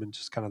hurt them in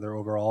just kind of their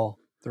overall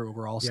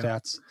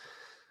stats.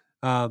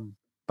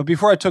 But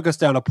before I took us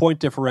down a point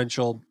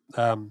differential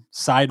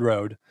side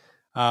road,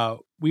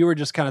 we were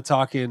just kind of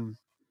talking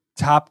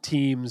top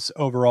teams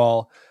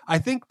overall. I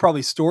think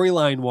probably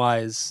storyline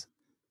wise,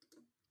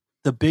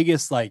 the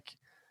biggest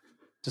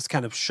just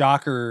kind of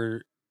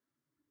shocker,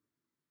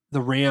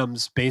 the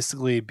Rams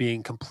basically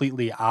being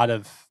completely out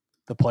of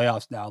the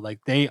playoffs now. Like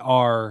they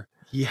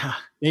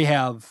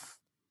have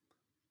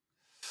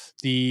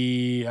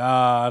the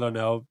I don't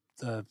know,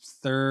 the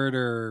third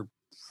or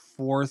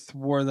fourth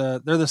they're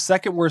the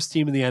second worst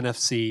team in the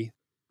NFC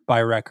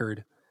by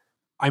record.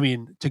 I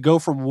mean, to go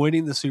from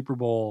winning the Super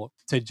Bowl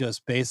to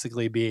just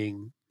basically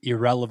being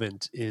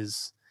irrelevant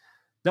is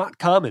not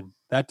common.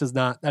 That does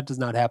not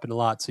happen a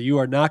lot. So you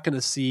are not going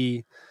to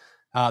see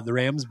the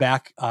Rams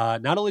back,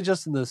 not only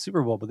just in the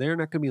Super Bowl, but they're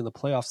not going to be in the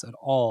playoffs at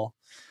all.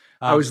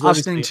 I was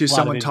listening to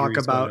someone talk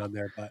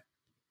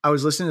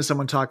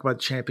about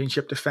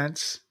championship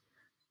defense,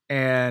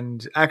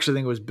 and actually I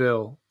think it was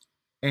Bill,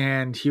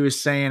 and he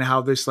was saying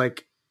how this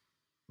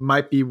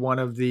might be one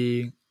of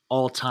the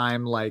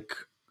all-time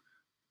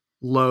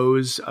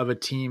lows of a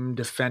team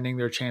defending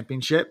their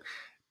championship.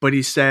 But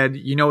he said,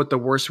 you know what the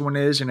worst one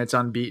is, and it's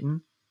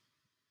unbeaten?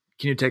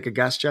 Can you take a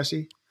guess,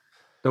 Jesse?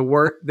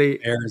 The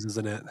Bears,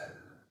 isn't it?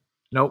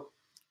 Nope.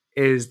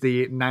 Is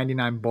the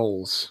 99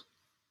 Bulls.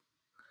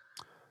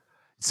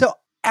 So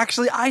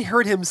actually I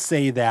heard him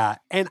say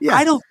that, and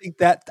I don't think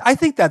that, I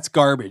think that's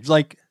garbage.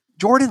 Like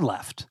Jordan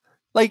left.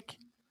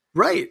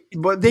 Right.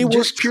 But they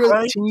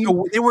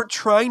weren't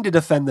trying to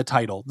defend the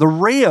title. The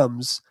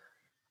Rams,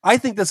 I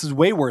think this is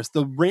way worse.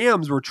 The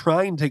Rams were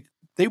trying to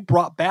they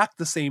brought back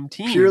the same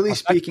team. Purely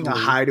speaking, a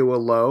high to a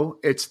low,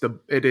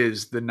 it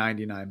is the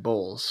 99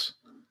 Bulls.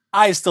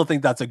 I still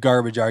think that's a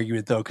garbage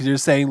argument though, because you're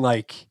saying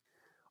like,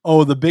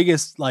 oh, the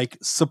biggest like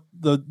the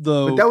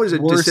but that was a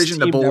decision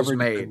the Bulls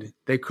made. Done.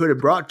 They could have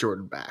brought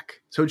Jordan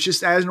back. So it's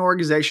just as an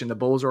organization, the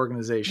Bulls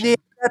organization. Yeah,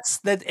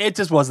 it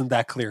just wasn't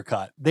that clear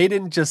cut. They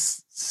didn't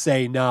just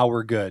say, "No,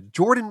 we're good."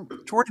 Jordan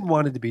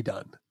wanted to be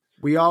done.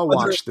 We all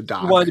watched the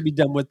doc. He wanted to be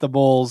done with the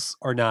Bulls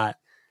or not.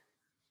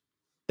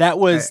 That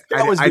was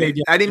I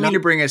didn't mean to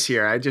bring us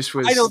here. I just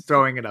was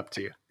throwing it up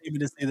to you. Even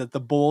to say that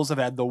the Bulls have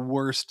had the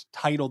worst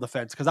title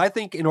defense, because I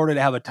think in order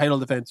to have a title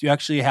defense, you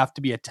actually have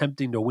to be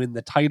attempting to win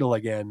the title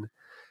again,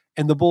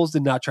 and the Bulls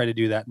did not try to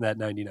do that in that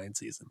 99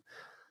 season.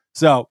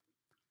 So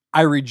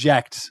I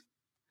reject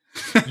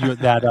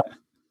that,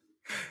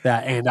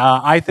 and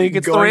I think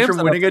it's going the Rams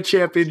from winning a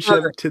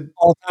championship to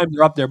all time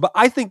they're up there. But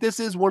I think this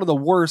is one of the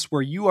worst,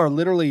 where you are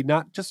literally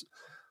not just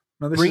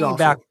bringing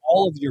back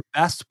all of your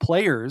best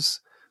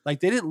players. Like,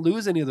 they didn't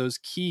lose any of those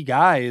key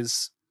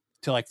guys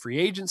to like free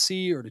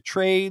agency or to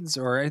trades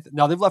or anything.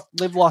 Now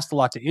they've lost a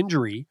lot to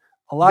injury.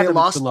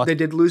 They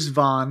did lose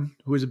Vaughn,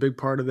 who was a big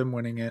part of them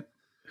winning it,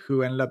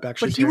 who ended up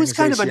actually. But he was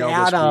kind of an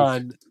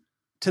add-on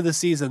to the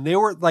season. They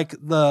were like,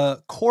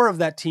 the core of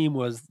that team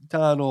was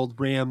Donald,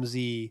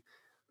 Ramsey,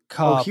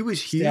 Cup. Oh, he was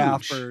huge.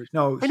 Stafford.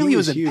 No, I know he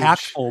was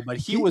impactful, but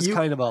he was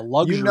kind of a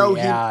luxury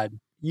add.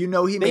 He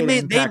made an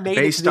impact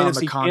based on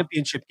the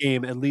championship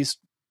game at least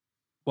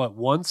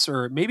once,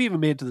 or maybe even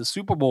made it to the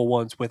Super Bowl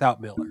once without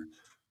Miller.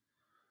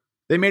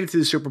 They made it to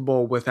the Super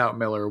Bowl without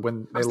Miller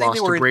when they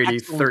lost to Brady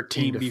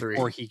 13-3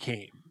 before he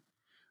came.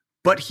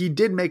 But he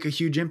did make a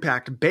huge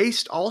impact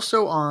based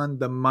also on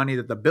the money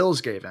that the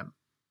Bills gave him.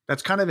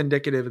 That's kind of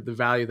indicative of the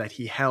value that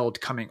he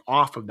held coming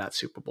off of that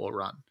Super Bowl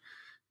run.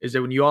 Is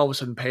that when you all of a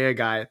sudden pay a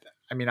guy,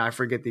 I mean, I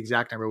forget the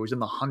exact number, it was in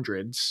the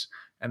hundreds,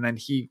 and then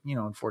he,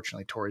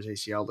 unfortunately tore his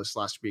ACL this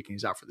last week and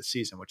he's out for the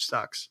season, which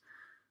sucks.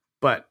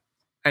 But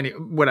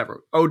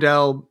whatever.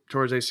 Odell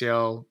tore his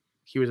ACL.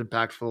 He was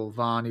impactful.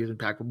 Vaughn, he was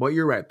impactful. But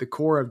you're right. The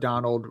core of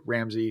Donald,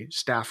 Ramsey,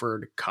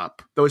 Stafford,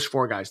 Cup, those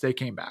four guys, they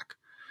came back.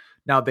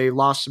 Now, they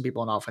lost some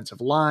people on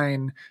offensive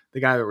line.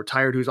 The guy that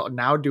retired, who's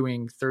now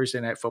doing Thursday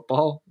Night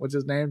Football. What's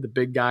his name? The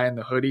big guy in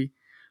the hoodie.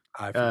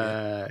 I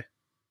forget.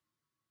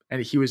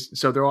 And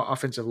so their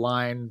offensive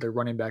line, their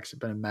running backs have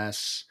been a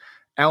mess.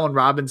 Allen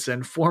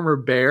Robinson, former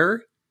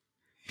Bear,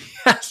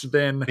 has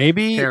been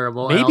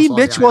terrible. Maybe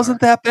Mitch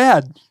wasn't that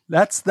bad.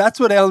 That's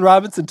what Allen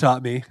Robinson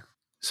taught me.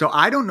 So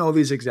I don't know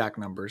these exact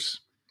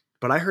numbers,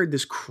 but I heard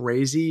this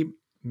crazy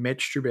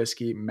Mitch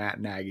Trubisky, Matt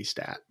Nagy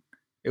stat.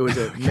 It was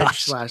a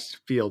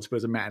Mitch/Fields, but it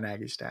was a Matt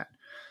Nagy stat.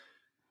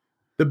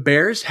 The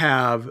Bears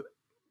have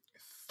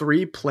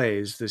 3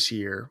 plays this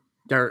year.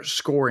 They're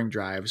scoring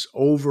drives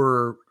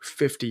over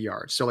 50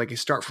 yards. So like they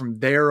start from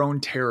their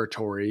own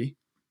territory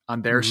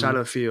on their side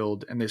of the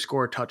field, and they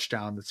score a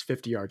touchdown that's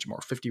 50 yards more,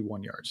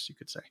 51 yards, you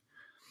could say.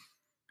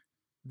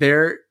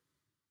 There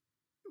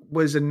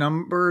was a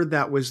number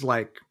that was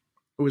like,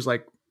 it was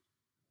like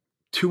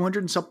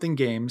 200 and something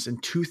games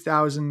and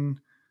 2,000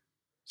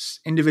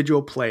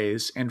 individual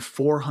plays and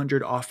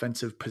 400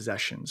 offensive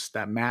possessions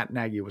that Matt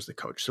Nagy was the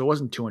coach. So it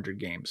wasn't 200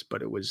 games,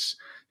 but it was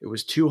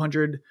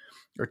 200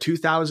 or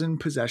 2,000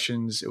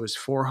 possessions. It was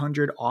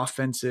 400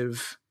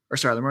 offensive, or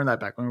sorry, let me run that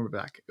back.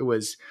 It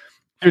was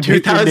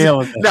 2,000.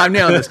 No, I'm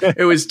nailing this.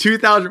 It was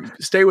 2,000.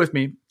 Stay with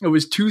me. It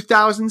was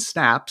 2,000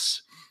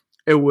 snaps.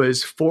 It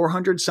was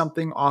 400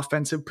 something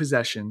offensive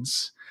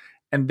possessions.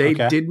 And they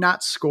did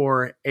not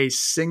score a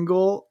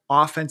single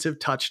offensive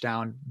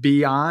touchdown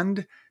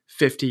beyond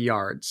 50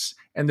 yards.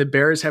 And the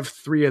Bears have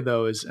 3 of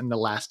those in the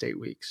last 8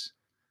 weeks.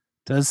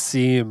 Does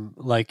seem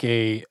like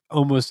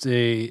almost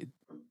a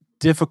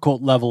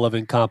difficult level of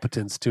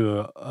incompetence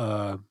to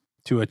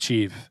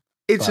achieve.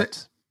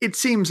 It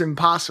seems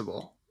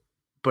impossible,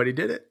 but he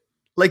did it.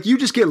 Like, you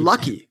just get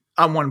lucky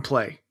on one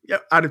play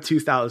out of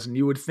 2,000.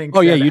 You would think. Oh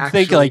yeah, you'd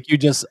think like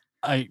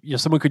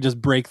someone could just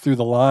break through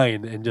the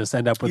line and just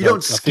end up with a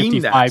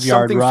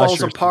 55-yard rush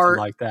falls or apart something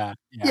like that.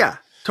 Yeah,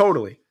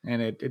 totally.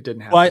 And it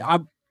didn't happen.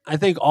 Well, I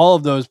think all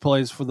of those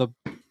plays for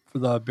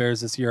the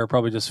Bears this year are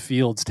probably just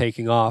Fields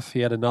taking off.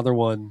 He had another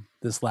one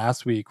this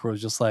last week where it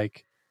was just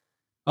like,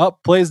 oh,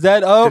 play's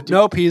dead. Oh, 50.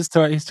 Nope, he's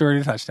scoring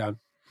a touchdown.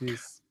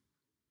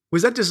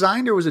 Was that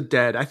designed or was it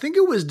dead? I think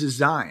it was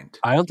designed.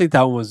 I don't think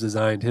that one was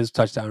designed. His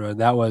touchdown run,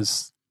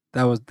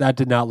 that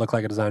did not look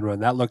like a design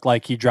run. That looked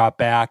like he dropped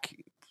back.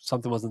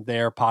 Something wasn't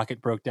there.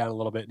 Pocket broke down a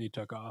little bit and he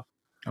took off.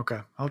 Okay.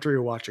 I'll have to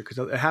rewatch it because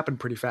it happened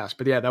pretty fast.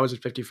 But yeah, that was a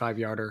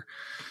 55-yarder.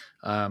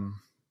 And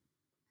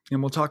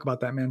we'll talk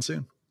about that man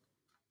soon.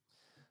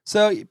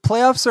 So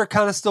playoffs are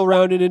kind of still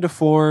rounded into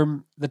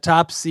form. The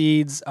top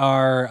seeds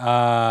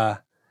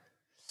are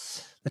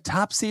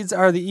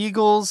the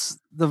Eagles,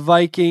 the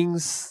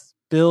Vikings,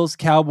 Bills,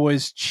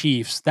 Cowboys,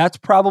 Chiefs. That's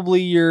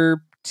probably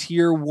your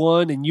tier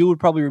 1, and you would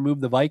probably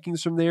remove the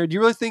Vikings from there. Do you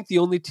really think the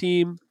only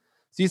team?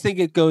 Do you think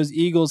it goes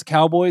Eagles,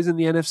 Cowboys in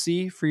the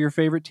NFC for your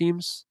favorite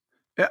teams?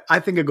 I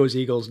think it goes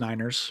Eagles,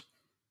 Niners.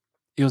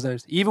 Eagles,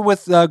 Niners. Even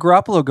with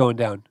Garoppolo going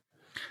down.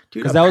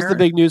 Dude, Because that was the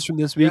big news from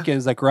this weekend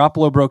is that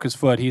Garoppolo broke his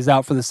foot. He's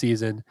out for the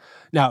season.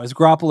 Now, is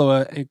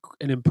Garoppolo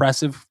an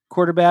impressive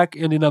quarterback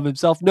in and of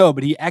himself? No,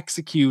 but he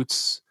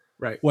executes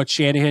what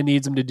Shanahan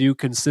needs him to do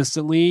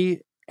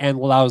consistently and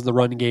allows the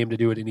run game to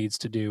do what it needs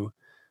to do.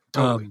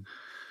 Totally.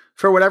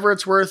 For whatever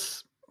it's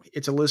worth,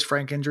 it's a Liz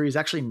Frank injury. He's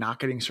actually not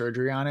getting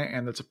surgery on it,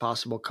 and it's a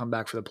possible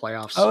comeback for the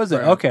playoffs. Oh, is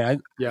it? Okay.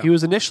 He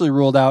was initially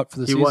ruled out for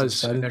the season. He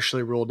was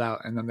initially ruled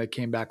out, and then they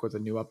came back with a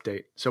new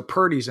update. So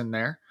Purdy's in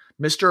there.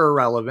 Mr.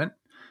 Irrelevant.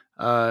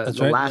 That's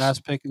right.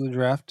 Last pick in the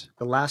draft.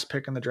 The last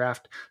pick in the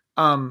draft.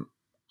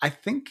 I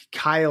think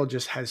Kyle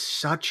just has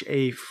such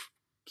a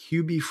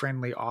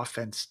QB-friendly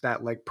offense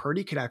that like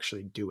Purdy could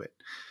actually do it.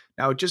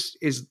 Now, it just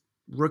is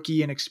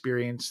rookie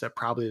inexperience that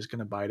probably is going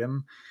to bite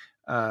him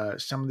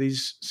some of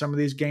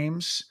these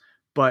games,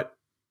 but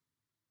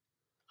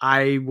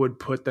I would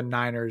put the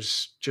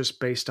Niners just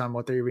based on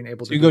what they're even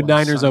able to do. You go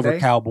Niners over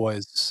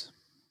Cowboys.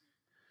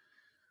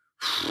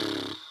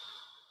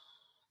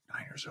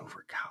 Niners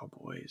over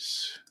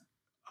Cowboys.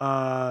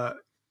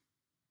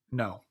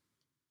 No.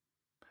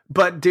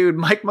 But dude,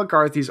 Mike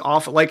McCarthy's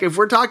awful. Like if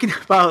we're talking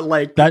about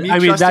like that, me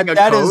trusting a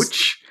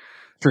coach,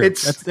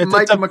 it's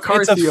Mike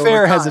McCarthy. It's a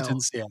fair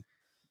hesitancy. Yeah.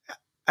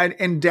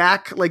 And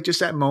Dak, like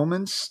just at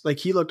moments, like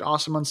he looked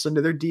awesome on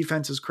Sunday. Their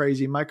defense is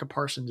crazy. Micah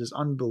Parsons is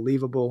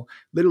unbelievable.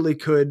 Literally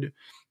could,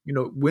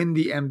 win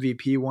the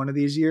MVP one of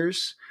these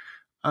years.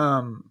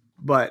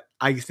 But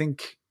I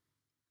think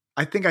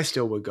I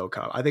still would go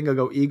Cow. I think I'll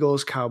go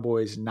Eagles,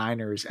 Cowboys,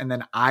 Niners, and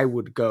then I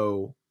would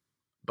go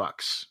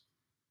Bucks.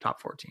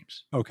 Top 4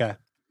 teams. Okay.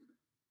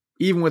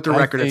 Even with the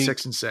record at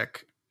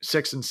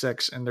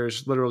 6-6, and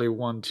there's literally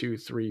 1, 2,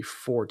 3,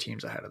 4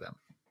 teams ahead of them.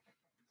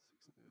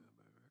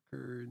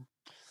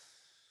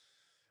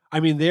 I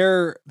mean,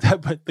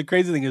 but the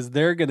crazy thing is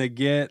they're going to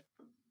get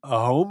a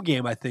home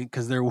game, I think,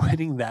 because they're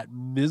winning that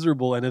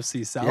miserable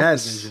NFC South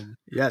division.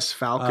 Yes,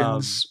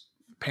 Falcons,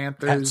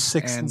 Panthers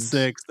at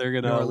 6-6. They're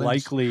going to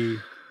likely.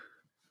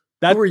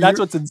 That's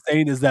what's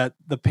insane is that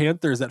the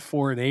Panthers at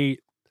 4-8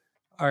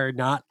 are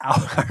not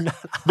out.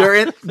 They're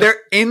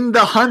in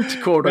the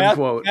hunt, quote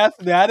unquote.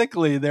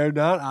 Mathematically, they're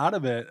not out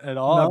of it at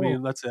all. No. I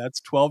mean, that's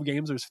 12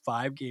 games. There's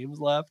 5 games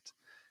left.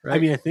 Right. I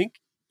mean, I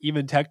think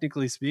even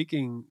technically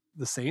speaking,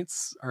 the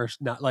Saints are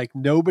not like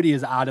nobody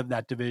is out of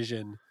that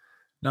division.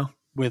 No,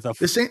 with a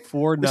the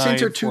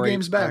Saints are 2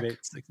 games back. 5, 8,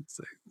 6,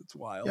 6. It's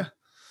wild. Yeah,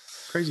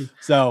 crazy.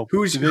 So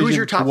who's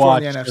your top 4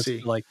 in the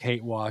NFC? Like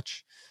hate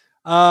watch.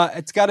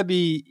 It's got to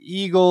be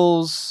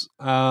Eagles.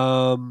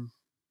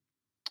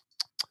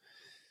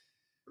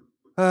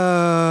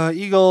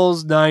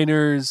 Eagles,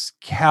 Niners,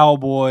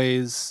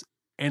 Cowboys,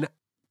 and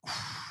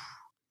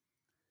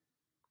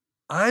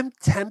I'm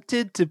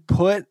tempted to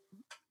put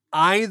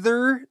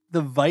either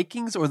the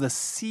Vikings or the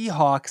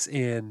Seahawks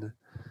in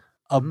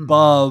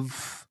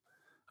above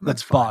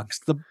the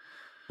Bucks.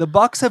 The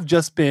Bucks have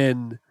just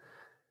been,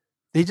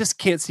 they just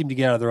can't seem to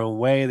get out of their own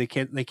way. They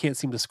can't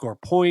seem to score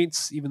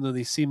points, even though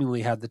they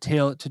seemingly have the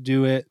talent to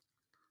do it.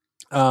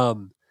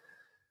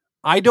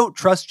 I don't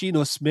trust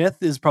Geno Smith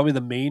is probably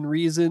the main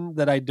reason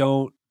that I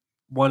don't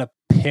want to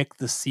pick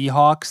the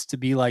Seahawks to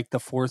be like the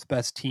 4th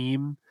best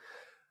team.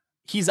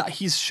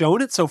 He's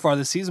shown it so far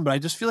this season, but I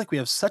just feel like we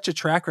have such a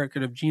track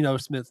record of Geno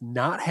Smith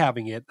not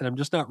having it that I'm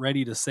just not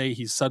ready to say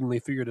he's suddenly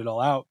figured it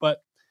all out,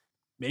 but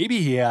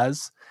maybe he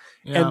has.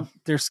 Yeah. And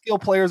their skill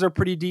players are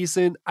pretty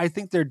decent. I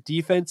think their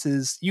defense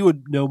is, you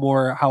would know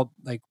more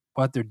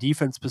what their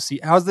defense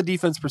how's the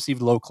defense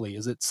perceived locally?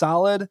 Is it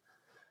solid?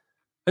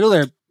 I know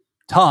they're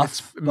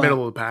tough. It's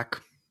middle of the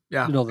pack.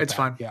 Yeah, it's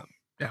fine. Yeah.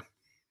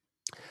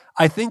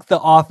 I think the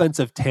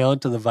offensive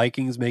talent of the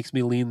Vikings makes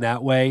me lean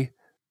that way.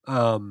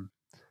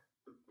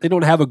 They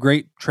don't have a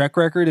great track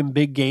record in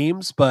big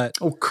games, but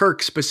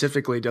Kirk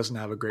specifically doesn't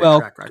have a great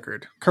track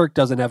record. Kirk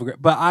doesn't have a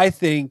great, but I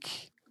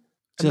think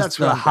just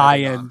the high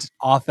end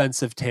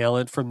offensive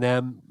talent from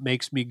them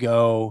makes me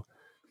go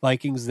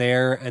Vikings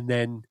there, and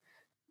then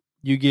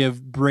you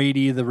give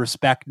Brady the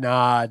respect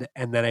nod,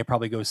 and then I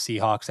probably go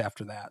Seahawks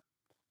after that.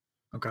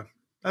 Okay.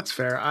 That's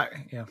fair.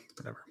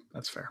 Whatever.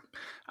 That's fair.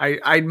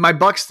 My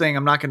Bucks thing,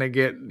 I'm not going to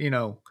get,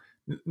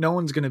 no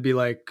one's going to be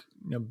like,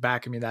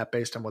 backing me that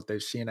based on what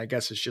they've seen. I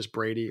guess it's just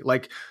Brady.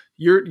 Like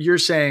you're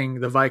saying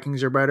the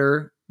Vikings are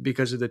better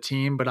because of the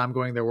team, but I'm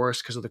going they're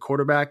worse because of the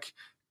quarterback.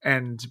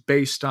 And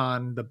based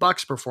on the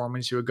Bucks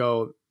performance, you would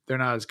go, they're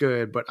not as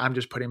good, but I'm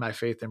just putting my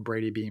faith in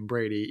Brady being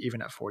Brady,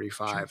 even at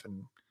 45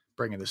 and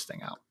bringing this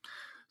thing out.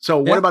 So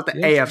what about the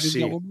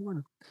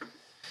AFC?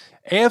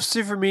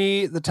 AFC for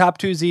me, the top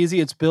 2 is easy.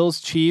 It's Bills,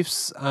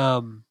 Chiefs.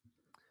 I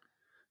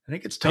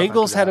think it's tough.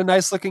 Bengals had a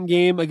nice looking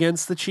game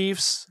against the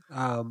Chiefs,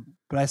 but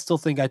I still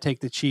think I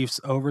take the Chiefs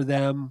over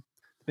them.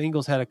 The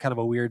Bengals had a kind of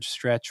a weird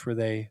stretch where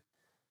they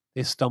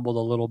stumbled a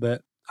little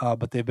bit,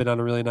 but they've been on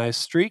a really nice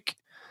streak.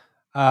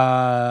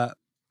 The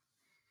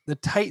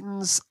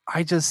Titans,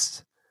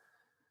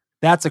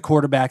 that's a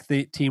quarterback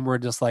team where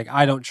just like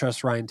I don't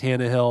trust Ryan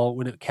Tannehill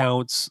when it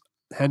counts.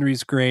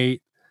 Henry's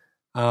great.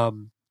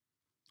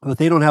 But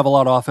they don't have a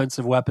lot of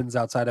offensive weapons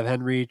outside of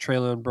Henry.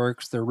 Treylon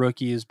Burks, their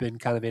rookie, has been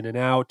kind of in and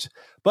out.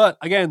 But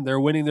again, they're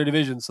winning their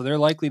division, so they're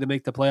likely to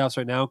make the playoffs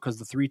right now because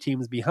the 3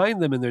 teams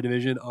behind them in their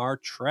division are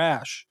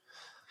trash.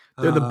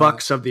 They're the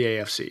Bucks of the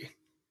AFC.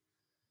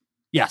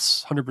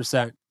 Yes,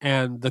 100%.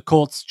 And the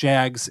Colts,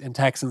 Jags, and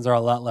Texans are a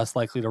lot less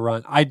likely to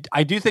run. I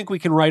do think we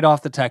can write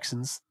off the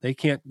Texans. They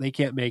can't make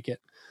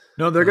it.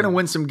 No, they're going to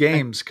win some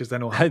games because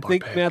then we'll have I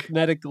think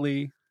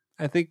mathematically,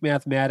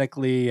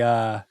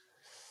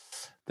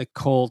 the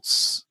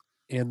Colts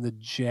and the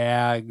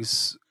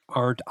Jags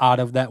aren't out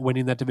of that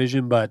winning that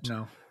division, but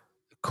no.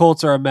 The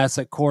Colts are a mess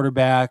at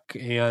quarterback,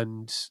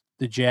 and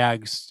the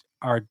Jags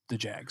are the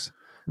Jags.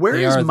 Where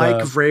is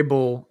Mike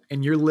Vrabel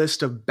in your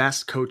list of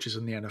best coaches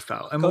in the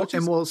NFL?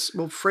 And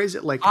we'll phrase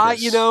it like this. I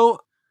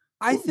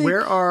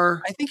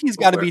think he's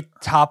got to be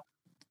top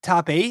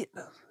 8.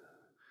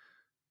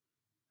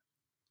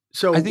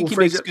 So I think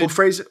we'll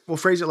phrase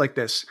it like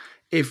this.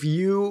 If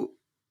you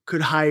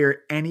could hire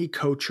any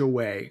coach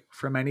away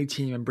from any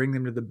team and bring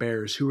them to the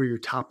Bears, who are your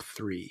top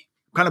 3?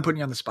 I'm kind of putting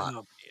you on the spot.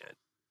 Oh, man.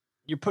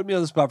 You're putting me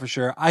on the spot for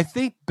sure. I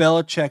think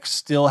Belichick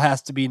still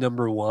has to be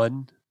number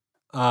 1.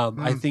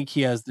 I think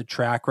he has the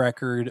track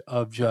record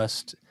of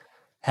just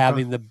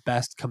having the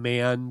best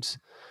command.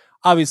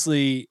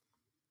 Obviously,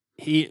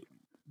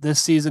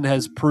 this season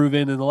has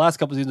proven, and the last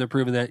couple of seasons have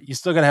proven that you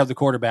still got to have the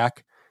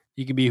quarterback.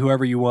 You can be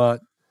whoever you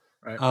want.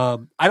 Right.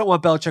 I don't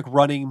want Belichick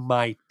running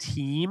my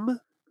team.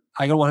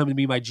 I don't want him to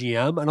be my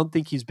GM. I don't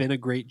think he's been a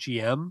great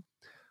GM.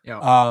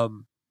 Yeah.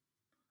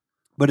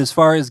 But as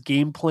far as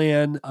game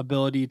plan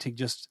ability to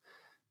just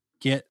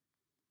get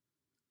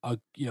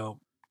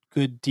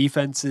good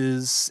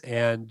defenses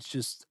and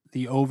just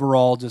the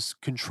overall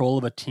just control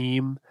of a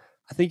team,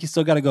 I think you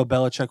still got to go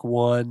Belichick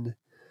 1.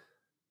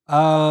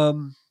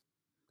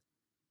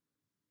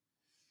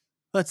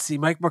 Let's see,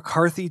 Mike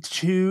McCarthy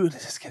 2.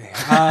 Just kidding.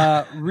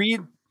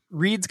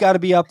 Reed's got to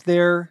be up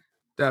there.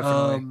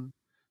 Definitely.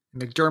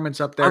 McDermott's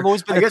up there. I've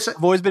always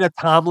been a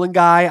Tomlin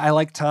guy. I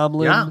like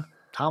Tomlin. Yeah,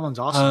 Tomlin's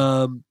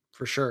awesome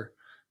for sure.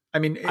 I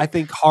mean, I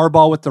think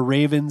Harbaugh with the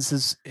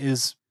Ravens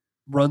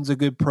runs a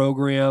good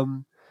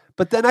program.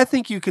 But then I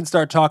think you can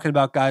start talking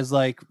about guys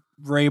like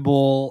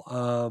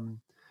Vrabel.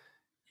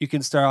 You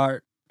can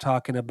start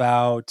talking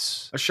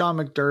about a Sean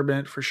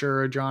McDermott for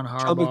sure. John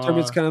Harbaugh. Sean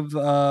McDermott's kind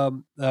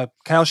of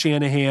Kyle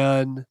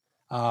Shanahan,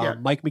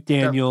 Mike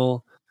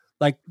McDaniel.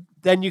 Like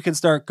then you can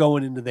start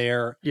going into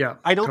there. Yeah,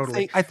 I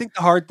think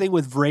the hard thing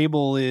with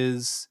Vrabel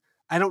is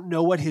I don't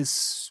know what his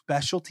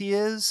specialty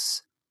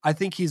is. I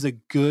think he's a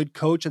good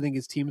coach. I think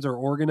his teams are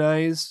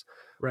organized.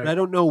 Right. But I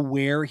don't know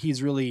where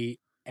he's really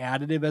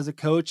additive as a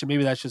coach. And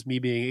maybe that's just me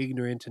being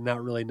ignorant and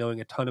not really knowing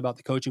a ton about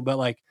the coaching. But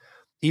like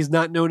he's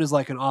not known as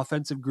like an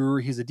offensive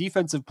guru. He's a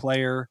defensive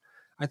player.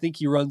 I think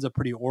he runs a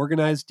pretty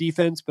organized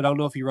defense, but I don't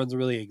know if he runs a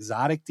really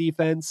exotic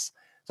defense.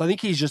 So I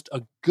think he's just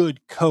a good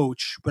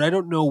coach, but I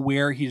don't know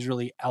where he's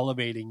really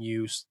elevating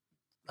you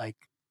like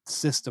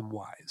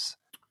system-wise.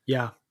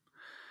 Yeah.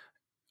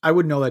 I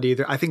wouldn't know that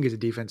either. I think he's a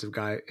defensive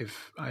guy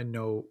if I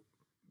know.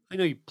 I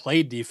know he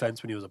played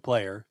defense when he was a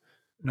player.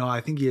 No,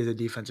 I think he is a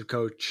defensive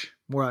coach.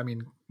 More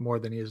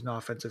than he is an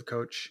offensive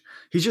coach.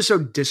 He's just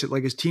so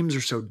like his teams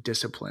are so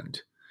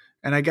disciplined.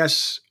 And I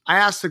guess I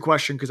asked the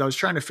question because I was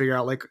trying to figure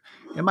out, like,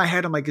 in my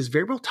head, I'm like, is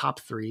Vrabel top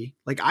 3?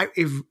 Like,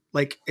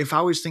 if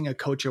I was thinking a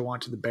coach I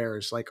want to the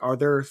Bears, like, are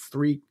there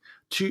three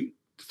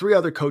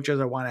other coaches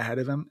I want ahead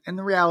of him? And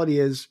the reality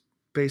is,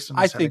 based on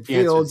the setting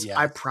fields, yes.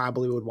 I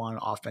probably would want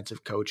an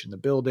offensive coach in the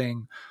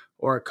building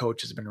or a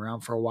coach that's been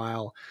around for a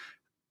while.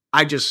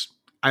 I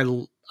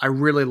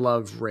really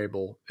love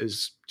Vrabel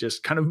is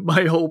just kind of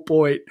my whole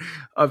point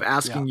of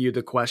asking you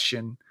the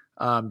question.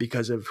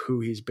 Because of who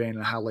he's been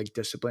and how like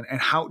disciplined and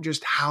how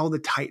the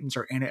Titans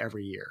are in it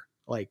every year.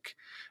 Like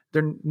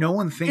no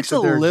one thinks it's a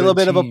little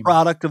bit of a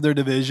product of their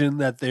division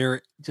that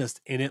they're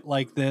just in it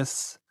like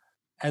this.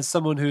 As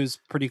someone who's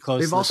pretty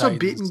close, they've also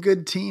beaten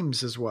good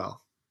teams as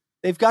well.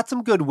 They've got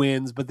some good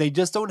wins, but they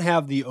just don't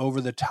have the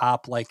over the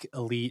top like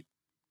elite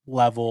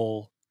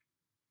level,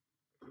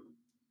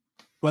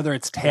 whether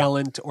it's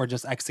talent or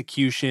just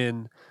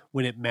execution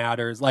when it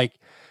matters. Like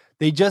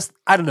they just,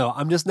 I don't know.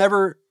 I'm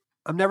never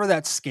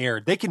that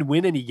scared. They can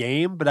win any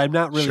game, but I'm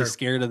not really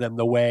scared of them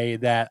the way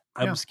that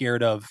I'm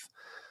scared of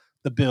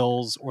the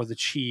Bills or the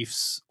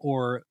Chiefs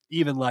or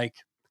even like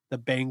the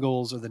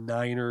Bengals or the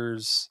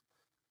Niners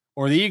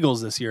or the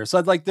Eagles this year. So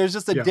like there's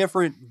just a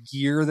different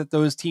gear that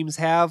those teams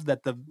have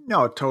that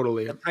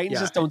totally. The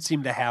Titans just don't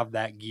seem to have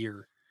that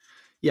gear.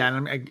 Yeah,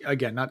 and I'm,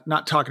 again,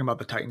 not talking about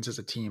the Titans as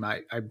a team.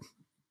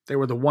 They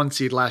were the 1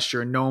 seed last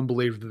year and no one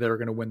believed that they were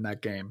going to win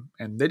that game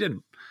and they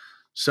didn't.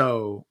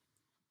 So,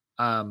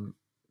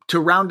 to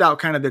round out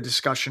kind of the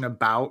discussion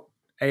about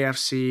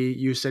AFC,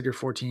 you said your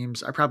 4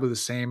 teams. I probably the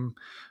same.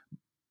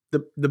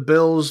 The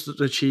Bills,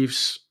 the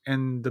Chiefs,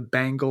 and the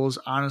Bengals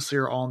honestly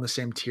are all in the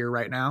same tier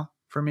right now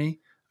for me.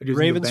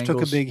 Ravens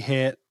took a big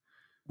hit.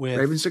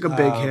 Ravens took a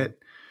big hit.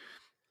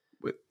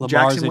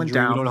 Lamar's Jackson went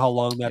down. We don't know how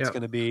long that's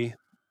going to be.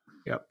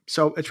 Yep.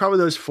 So it's probably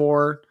those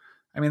 4.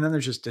 I mean, then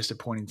there's just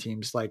disappointing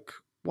teams like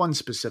one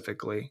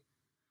specifically.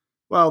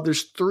 Well,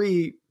 there's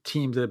 3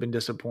 teams that have been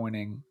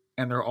disappointing,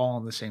 and they're all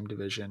in the same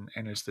division,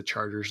 and it's the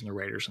Chargers and the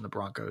Raiders and the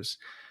Broncos.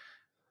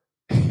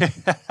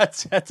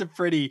 that's a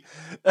pretty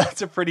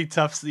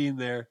tough scene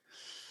there.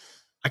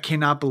 I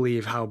cannot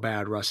believe how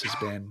bad Russ has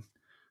been,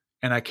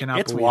 and I cannot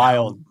It's believe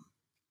wild.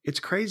 it's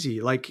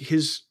crazy. Like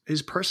his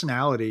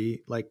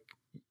personality, like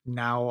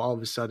now all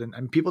of a sudden,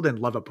 and people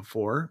didn't love it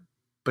before,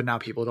 but now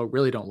people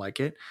don't like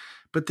it.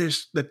 But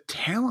the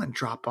talent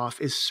drop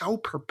off is so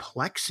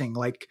perplexing.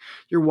 Like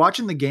you're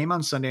watching the game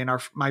on Sunday, and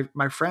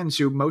my friends,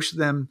 who most of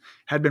them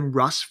had been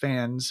Russ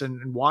fans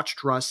and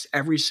watched Russ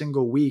every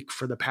single week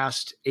for the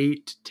past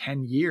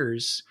 8-10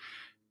 years,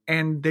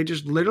 and they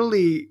just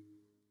literally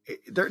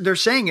they're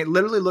saying it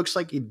literally looks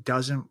like he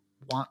doesn't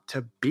want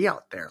to be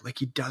out there, like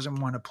he doesn't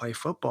want to play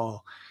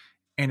football.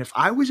 And if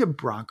I was a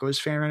Broncos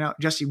fan right now,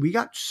 Jesse, we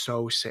got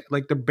so sick.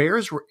 Like the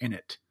Bears were in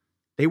it.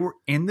 They were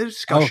in the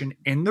discussion,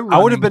 in the running.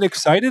 I would have been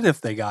excited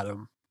if they got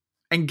him.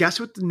 And guess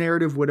what the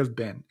narrative would have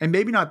been? And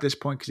maybe not at this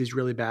point because he's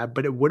really bad,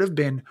 but it would have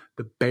been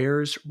the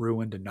Bears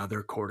ruined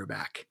another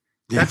quarterback.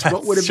 That's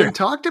what would have been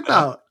talked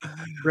about,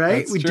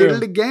 right? We did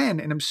it again.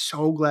 And I'm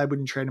so glad we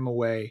didn't trade him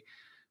away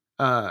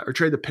or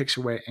trade the picks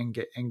away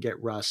and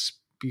get Russ,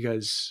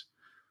 because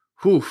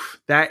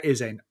that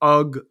is an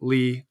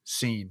ugly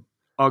scene.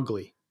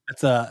 Ugly.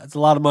 It's a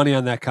lot of money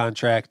on that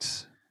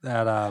contract.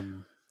 That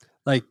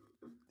like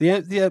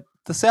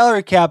the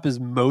salary cap is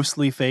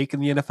mostly fake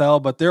in the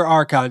NFL, but there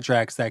are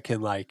contracts that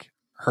can like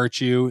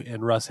hurt you,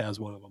 and Russ has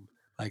one of them.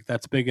 Like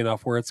that's big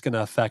enough where it's going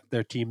to affect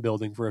their team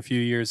building for a few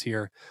years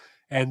here,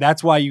 and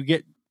that's why you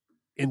get,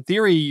 in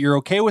theory, you're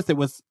okay with it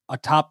with a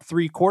top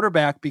 3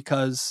 quarterback,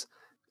 because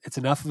it's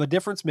enough of a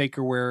difference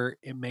maker where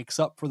it makes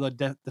up for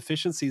the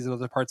deficiencies in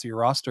other parts of your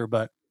roster.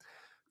 But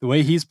the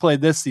way he's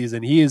played this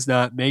season, he is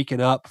not making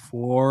up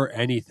for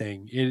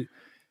anything.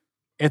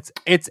 It's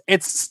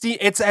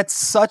at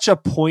such a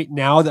point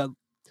now that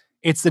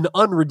it's an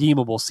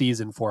unredeemable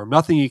season for him.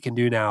 Nothing he can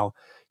do now.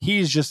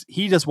 He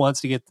just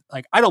wants to get,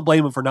 like, I don't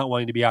blame him for not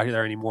wanting to be out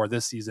there anymore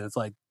this season. It's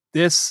like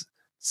this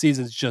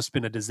season's just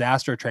been a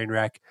disaster train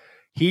wreck.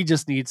 He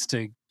just needs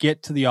to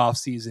get to the off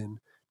season,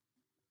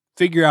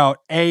 figure out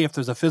if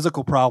there's a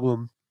physical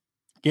problem,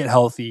 get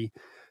healthy.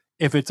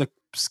 If it's a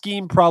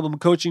scheme problem,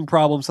 coaching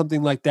problem,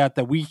 something like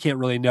that we can't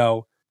really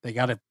know, they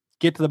got to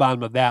get to the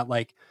bottom of that.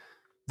 Like,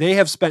 they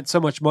have spent so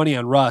much money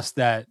on Russ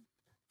that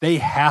they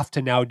have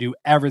to now do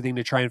everything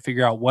to try and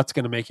figure out what's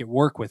going to make it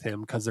work with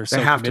him, because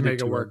they have to make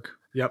it work.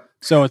 Yep.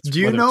 So it's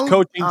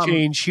coaching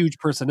change, huge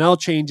personnel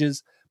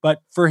changes, but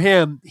for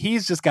him,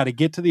 he's just got to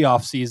get to the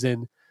off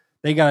season.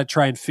 They got to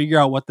try and figure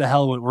out what the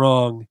hell went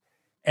wrong,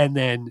 and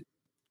then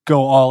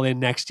go all in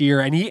next year.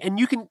 And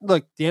you can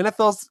look, the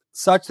NFL's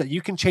such that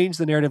you can change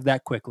the narrative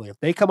that quickly. If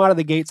they come out of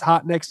the gates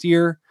hot next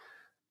year,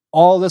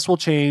 all this will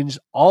change.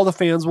 All the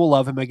fans will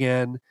love him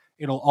again.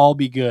 It'll all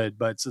be good.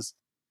 But it's just,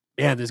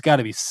 man,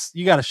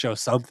 you got to show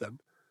something.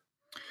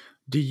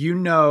 Do you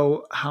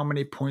know how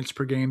many points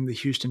per game the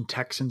Houston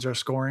Texans are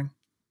scoring?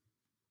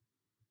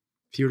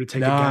 If you were to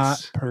take a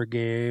guess. Per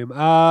game.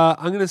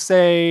 I'm going to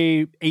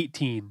say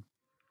 18.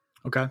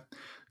 Okay.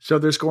 So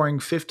they're scoring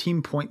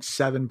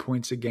 15.7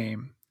 points a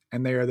game,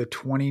 and they are the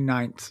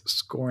 29th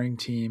scoring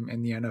team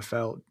in the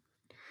NFL.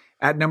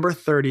 At number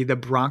 30, the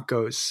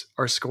Broncos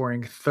are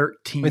scoring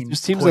 13. Wait,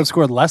 there's teams that have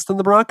scored less than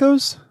the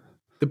Broncos?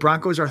 The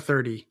Broncos are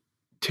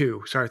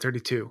 32. Sorry,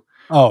 32.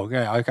 Oh,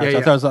 okay. I thought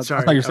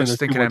you were saying I was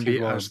thinking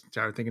NBA. I was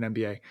thinking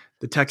NBA.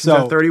 The Texans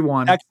are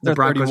 31. The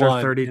Broncos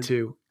are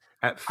 32.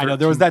 I know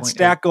there was that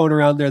stat going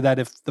around there that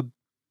if the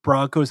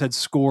Broncos had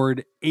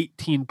scored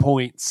 18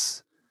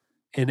 points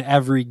in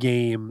every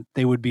game,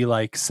 they would be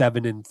like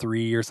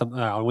 7-3 or something.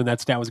 When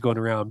that stat was going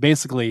around,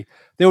 basically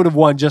they would have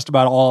won just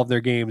about all of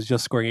their games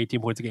just scoring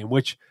 18 points a game,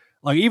 which,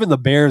 like, even the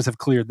Bears have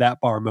cleared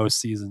that bar most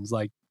seasons.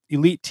 Like,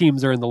 elite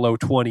teams are in the low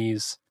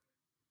 20s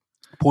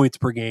points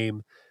per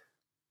game.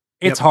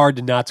 It's hard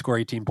to not score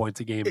 18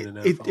 points a game in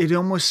an NFL. It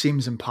almost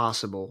seems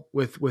impossible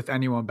with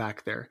anyone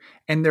back there.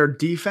 And their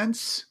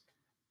defense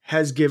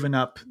has given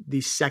up the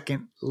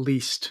second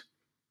least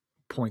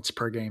points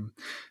per game.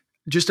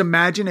 Just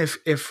imagine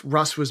if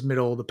Russ was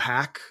middle of the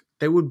pack,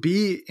 they would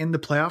be in the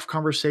playoff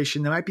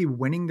conversation. They might be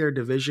winning their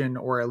division,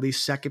 or at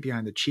least second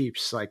behind the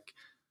Chiefs. Like,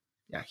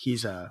 yeah, he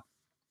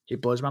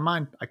blows my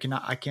mind. I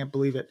can't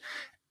believe it.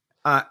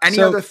 Any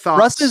other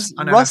thoughts?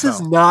 Russ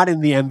is not in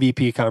the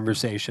MVP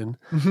conversation.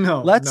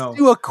 No. Let's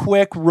do a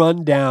quick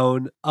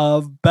rundown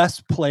of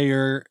best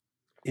player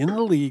in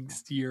the league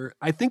this year.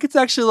 I think it's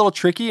actually a little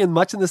tricky, and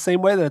much in the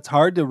same way that it's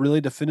hard to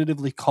really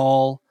definitively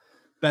call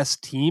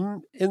best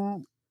team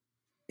in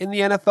the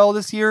NFL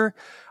this year.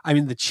 I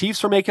mean, the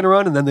Chiefs are making a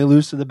run, and then they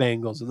lose to the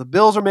Bengals. The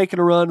Bills are making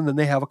a run, and then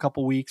they have a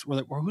couple weeks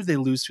where who did they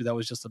lose to? That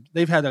was just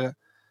they've had a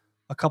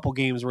couple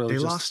games where they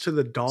lost to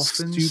the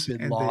Dolphins.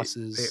 Stupid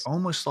losses. They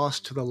almost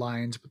lost to the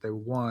Lions, but they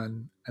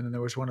won. And then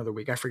there was one other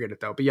week. I forget it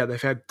though. But yeah, they've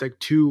had like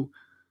two.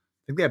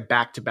 I think they had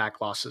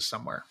back-to-back losses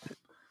somewhere.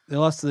 They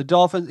lost to the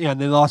Dolphins. Yeah,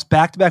 and they lost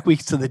back-to-back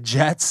weeks to the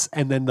Jets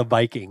and then the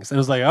Vikings. And it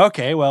was like,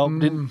 okay, well,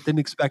 didn't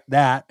expect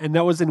that. And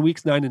that was in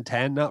weeks 9 and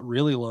 10, not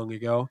really long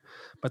ago.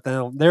 But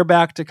then they're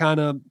back to kind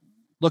of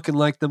looking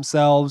like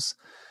themselves.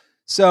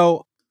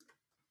 So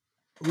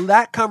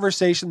that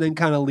conversation then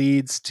kind of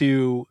leads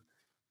to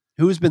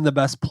who's been the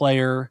best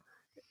player.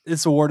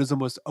 This award is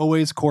almost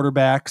always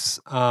quarterbacks.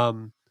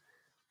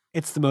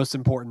 It's the most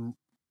important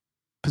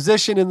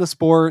position in the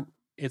sport.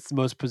 It's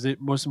the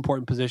most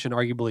important position,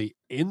 arguably,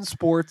 in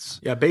sports.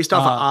 Yeah, based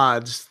off of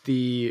odds,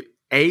 the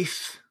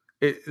eighth,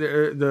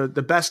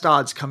 the best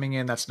odds coming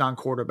in that's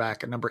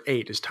non-quarterback at number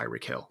 8 is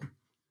Tyreek Hill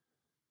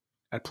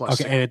at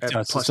plus. Okay, and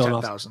it's plus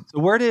 10,000. So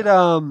where did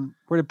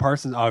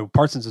Parsons? Oh,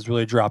 Parsons has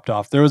really dropped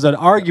off. There was an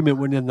argument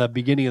when in the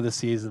beginning of the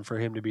season for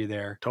him to be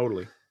there.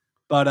 Totally.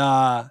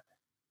 But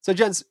so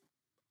gents,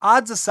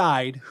 odds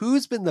aside,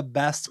 who's been the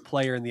best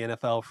player in the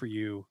NFL for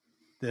you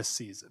this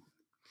season?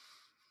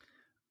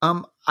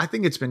 I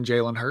think it's been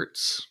Jalen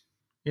Hurts.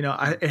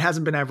 It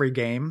hasn't been every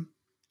game,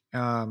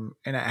 and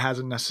it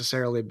hasn't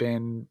necessarily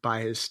been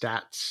by his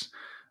stats.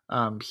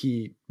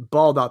 He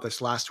balled out this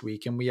last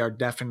week, and we are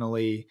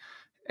definitely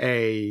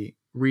a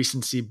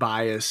recency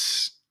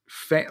bias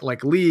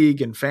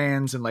league and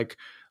fans, and like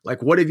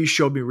what have you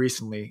showed me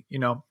recently?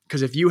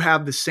 Because if you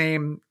have the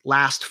same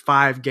last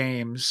 5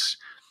 games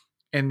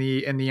in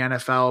the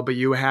NFL, but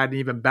you had an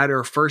even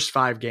better first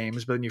 5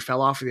 games, but then you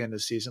fell off at the end of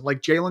the season.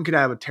 Like Jalen could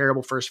have a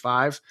terrible first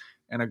 5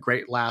 and a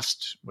great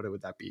last, what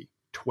would that be?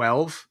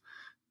 12.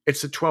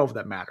 It's the 12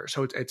 that matters.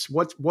 So it's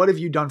what have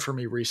you done for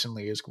me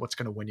recently is what's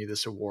going to win you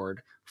this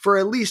award for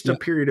at least a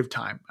period of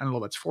time. I don't know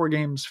if it's 4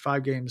 games,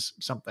 5 games,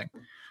 something.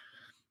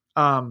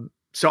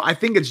 So I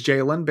think it's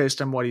Jalen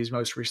based on what he's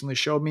most recently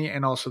showed me,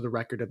 and also the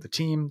record of the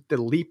team,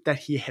 the leap that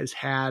he has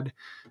had.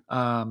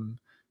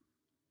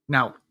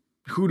 Now,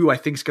 who do I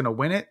think is going to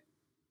win it?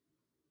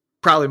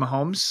 Probably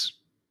Mahomes,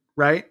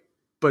 right?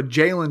 But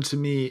Jalen to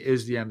me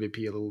is the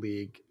MVP of the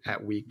league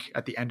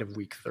at the end of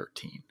week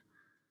 13.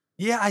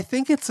 Yeah, I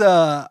think it's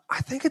a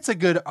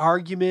good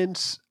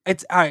argument.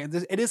 It's all right.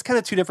 It is kind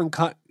of two different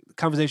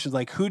conversations.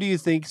 Like, who do you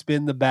think's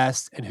been the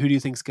best, and who do you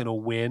think's going to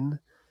win?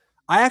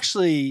 I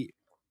actually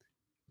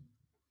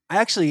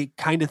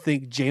kind of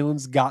think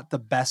Jalen's got the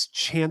best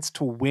chance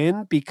to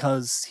win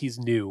because he's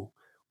new.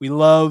 We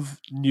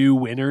love new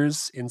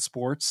winners in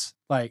sports.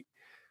 Like,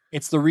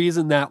 it's the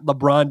reason that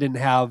LeBron didn't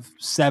have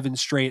 7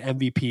 straight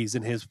MVPs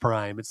in his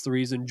prime. It's the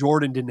reason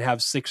Jordan didn't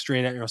have 7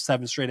 straight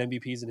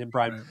MVPs in his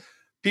prime. Right.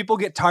 People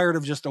get tired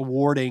of just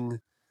awarding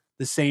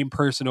the same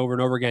person over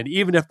and over again,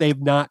 even if they've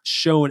not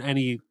shown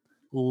any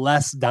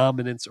less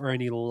dominance or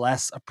any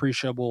less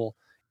appreciable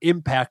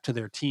impact to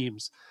their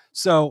teams.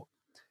 So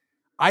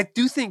I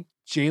do think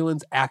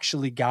Jalen's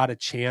actually got a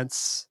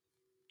chance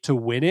to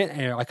win it,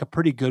 and like a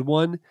pretty good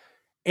one.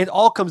 It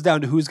all comes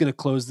down to who's going to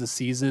close the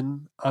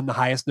season on the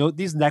highest note.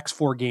 These next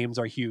 4 games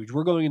are huge.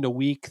 We're going into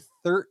week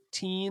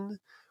 13,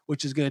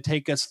 which is going to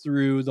take us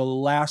through the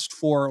last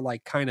 4,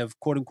 like kind of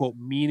quote unquote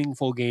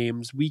meaningful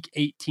games. Week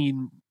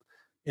 18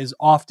 is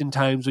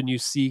oftentimes when you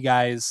see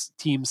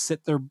teams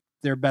sit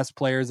their best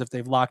players if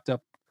they've locked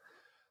up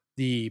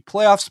the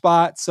playoff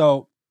spot.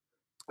 So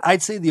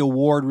I'd say the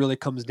award really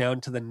comes down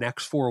to the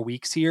next 4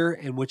 weeks here,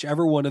 and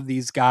whichever one of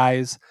these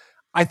guys,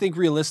 I think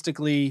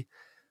realistically,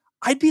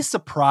 I'd be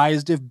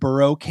surprised if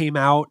Burrow came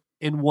out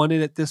and won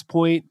it at this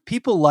point.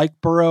 People like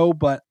Burrow,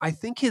 but I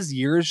think his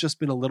year has just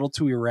been a little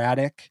too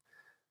erratic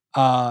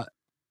to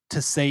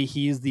say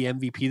he's the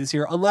MVP this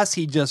year, unless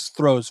he just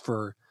throws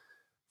for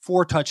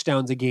 4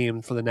 touchdowns a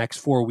game for the next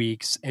 4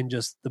 weeks and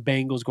just the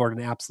Bengals go on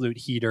an absolute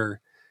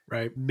heater.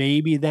 Right.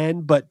 Maybe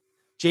then, but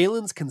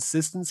Jalen's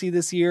consistency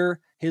this year,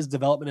 his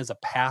development as a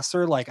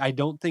passer, like I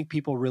don't think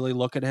people really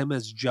look at him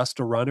as just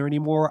a runner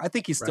anymore. I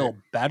think he's still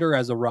better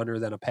as a runner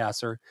than a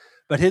passer,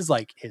 but his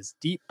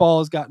deep ball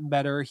has gotten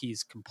better.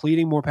 He's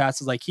completing more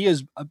passes. Like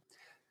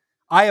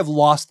I have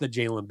lost the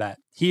Jalen bet.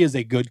 He is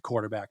a good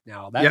quarterback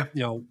now.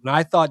 When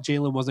I thought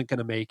Jalen wasn't going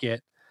to make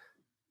it,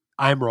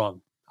 I'm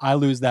wrong. I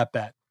lose that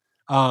bet.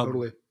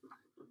 Totally.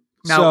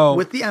 Now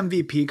with the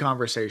MVP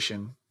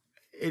conversation,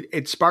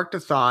 it sparked a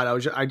thought.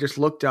 I just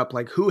looked up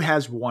like who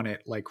has won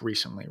it like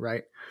recently,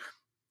 right?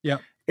 Yeah.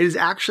 It is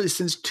actually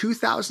since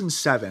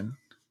 2007,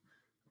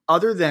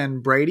 other than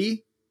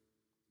Brady,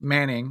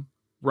 Manning,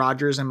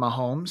 Rodgers, and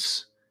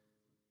Mahomes,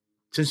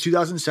 since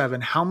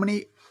 2007, how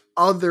many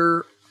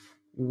other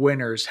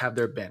winners have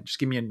there been? Just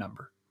give me a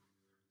number.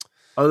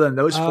 Other than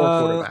those 4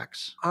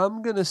 quarterbacks.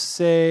 I'm going to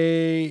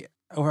say,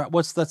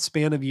 what's that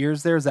span of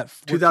years there? Is that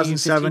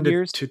 2007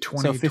 years? to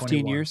 2021? So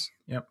 15 years?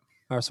 Yep.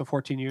 So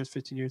 14 years,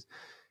 15 years.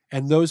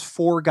 And those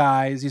 4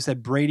 guys, you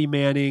said Brady,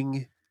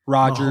 Manning,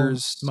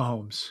 Rodgers.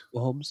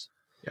 Mahomes.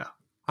 Yeah.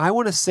 I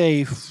want to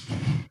say,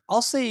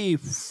 I'll say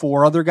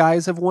 4 other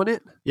guys have won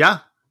it. Yeah.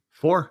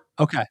 4.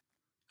 Okay.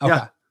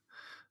 Yeah.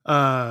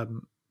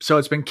 So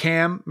it's been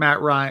Cam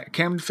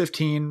in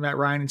 15, Matt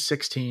Ryan in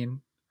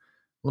 16,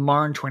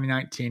 Lamar in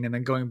 2019, and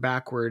then going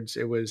backwards,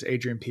 it was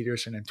Adrian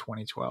Peterson in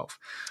 2012.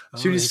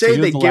 So you say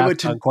they give it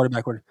to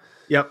quarterback.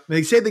 Yep.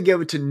 They say they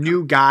give it to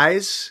new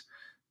guys.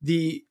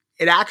 The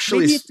it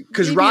actually is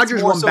because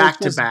Rodgers won back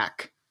to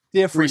back.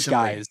 Different recently.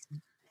 Guys.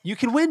 You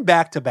can win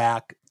back to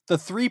back. The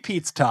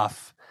three-peat's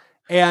tough.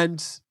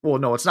 And well,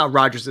 no, it's not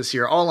Rodgers this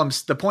year.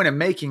 The point I'm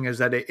making is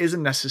that it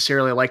isn't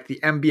necessarily like the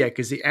NBA,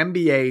 because the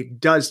NBA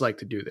does like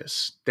to do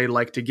this. They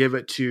like to give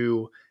it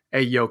to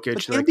a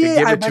Jokic, the like NBA, they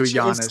give I it to a bet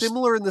you, Giannis. is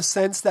similar in the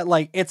sense that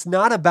like it's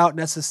not about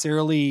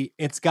necessarily.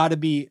 It's got to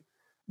be.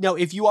 Now,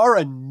 if you are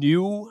a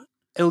new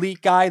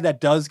elite guy,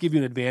 that does give you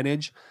an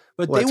advantage.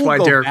 But they that's will why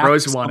go Derrick back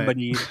Rose to won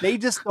somebody. it. They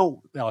just don't.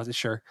 No,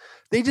 sure.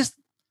 They just.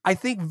 I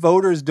think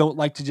voters don't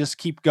like to just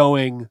keep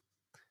going.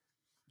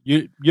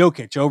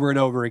 Jokic over and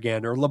over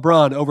again, or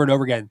LeBron over and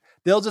over again.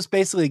 They'll just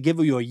basically give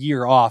you a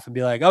year off and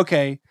be like,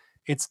 okay,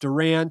 it's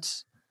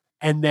Durant,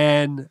 and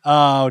then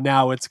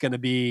now it's going to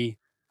be,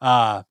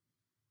 we'll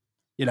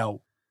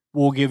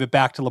give it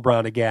back to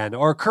LeBron again,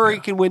 or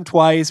Curry can win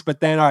twice, but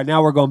then all right,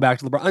 now we're going back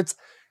to LeBron.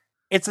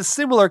 It's a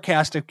similar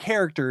cast of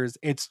characters.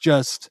 It's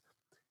just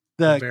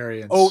the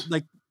variance.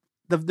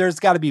 There's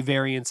got to be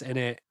variance in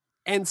it,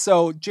 and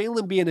so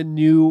Jalen being a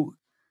newer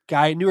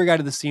guy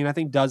to the scene, I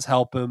think does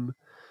help him.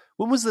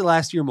 When was the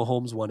last year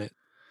Mahomes won it?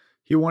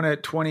 He won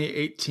it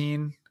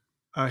 2018.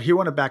 He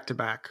won it back to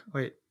back.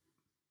 Wait,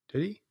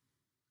 did he?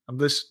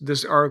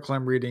 This article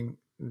I'm reading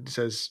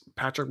says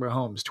Patrick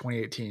Mahomes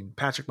 2018.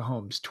 Patrick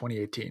Mahomes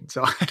 2018.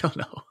 So I don't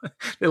know.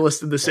 They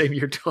listed the same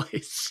year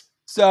twice.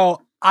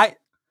 So I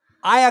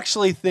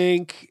actually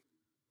think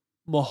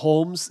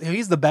Mahomes,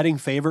 he's the betting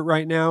favorite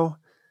right now.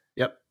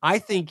 Yep. I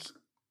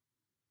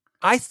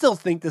still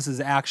think this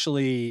is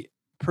actually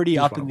pretty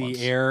up in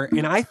the air.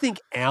 And I think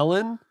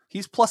Allen,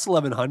 he's plus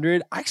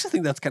 1,100. I actually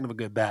think that's kind of a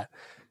good bet.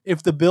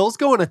 If the Bills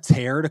go on a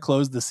tear to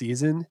close the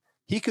season,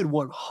 he could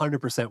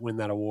 100% win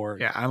that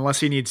award. Yeah, unless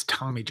he needs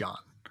Tommy John.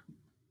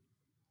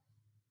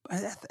 I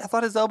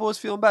thought his elbow was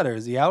feeling better.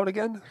 Is he out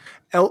again?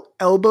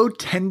 Elbow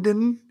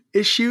tendon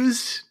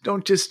issues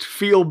don't just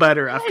feel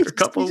better after a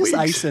couple of weeks. Just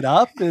ice it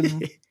up.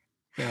 And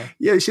yeah,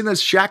 you seen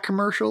those Shaq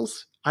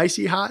commercials?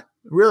 Icy hot?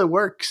 It really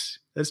works.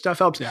 That stuff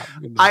helps. Yeah,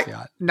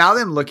 now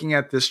that I'm looking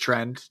at this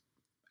trend,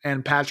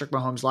 and Patrick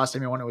Mahomes, last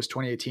time he won it was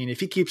 2018.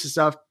 If he keeps this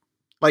up,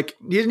 like,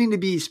 he doesn't need to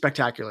be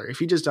spectacular. If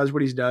he just does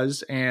what he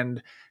does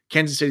and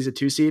Kansas City's a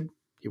 2 seed,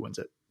 he wins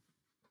it.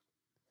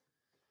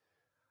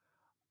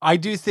 I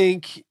do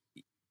think,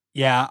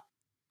 I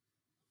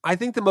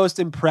think the most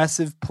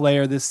impressive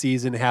player this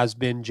season has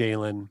been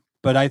Jalen,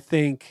 but I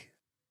think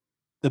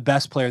the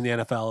best player in the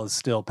NFL is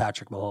still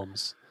Patrick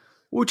Mahomes.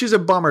 Which is a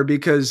bummer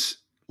because,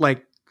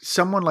 like,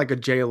 someone like a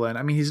Jalen,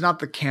 I mean, he's not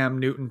the Cam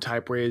Newton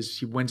type where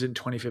he wins it in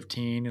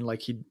 2015 and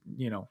like he,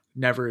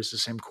 never is the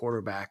same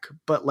quarterback.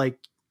 But like,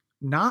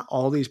 not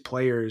all these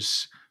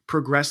players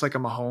progress like a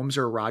Mahomes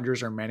or a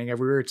Rodgers or a Manning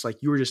everywhere. It's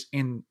like you were just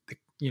in the,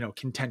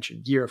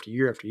 contention year after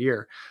year after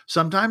year.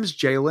 Sometimes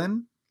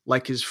Jalen,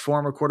 like his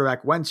former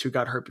quarterback Wentz, who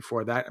got hurt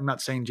before that. I'm not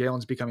saying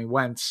Jalen's becoming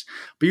Wentz,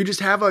 but you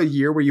just have a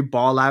year where you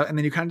ball out and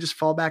then you kind of just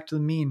fall back to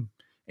the mean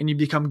and you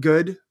become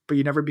good, but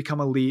you never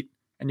become elite.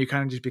 And you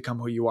kind of just become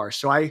who you are.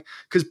 So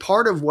because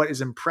part of what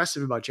is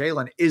impressive about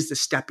Jalen is the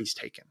step he's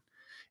taken.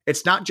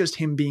 It's not just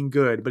him being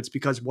good, but it's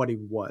because what he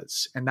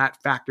was. And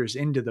that factors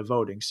into the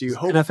voting. So you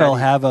hope NFL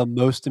have a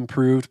most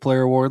improved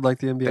player award like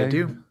the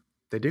NBA?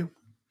 They do.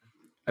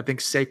 I think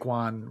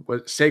Saquon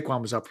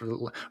was up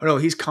for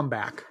he's come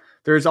back.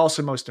 There's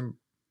also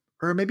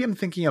or maybe I'm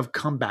thinking of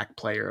comeback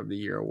player of the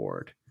year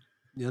award.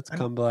 Yeah, it's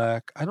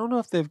comeback. I don't know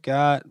if they've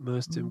got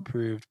most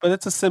improved, but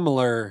it's a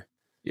similar.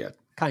 Yeah.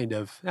 Kind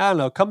of. I don't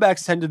know.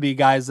 Comebacks tend to be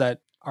guys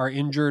that are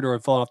injured or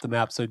have fallen off the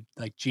map. So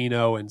like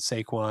Geno and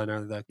Saquon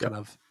are the kind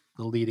of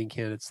the leading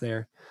candidates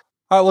there.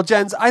 All right. Well,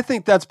 Jens, I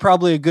think that's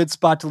probably a good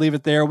spot to leave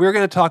it there. We're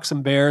going to talk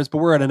some Bears, but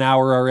we're at an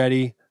hour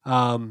already.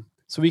 So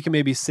we can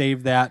maybe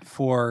save that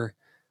for,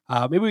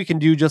 maybe we can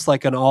do just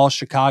like an all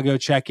Chicago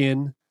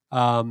check-in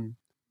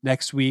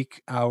next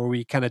week where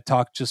we kind of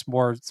talk just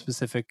more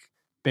specific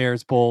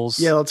Bears, Bulls.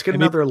 Yeah. Let's get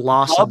another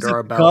loss under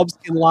our belt. Cubs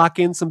can lock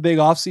in some big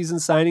offseason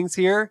signings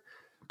here.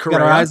 Correa.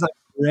 Got our eyes on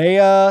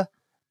Correa,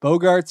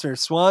 Bogarts or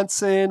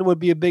Swanson would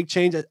be a big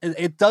change.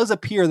 It does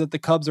appear that the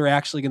Cubs are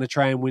actually going to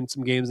try and win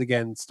some games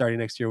again starting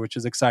next year, which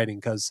is exciting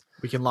because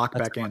we can lock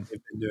back in.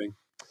 They've been doing.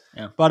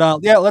 Yeah.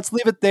 But let's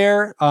leave it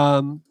there.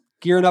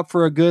 Gearing up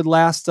for a good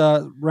last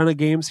run of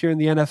games here in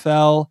the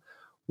NFL.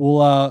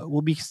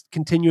 We'll be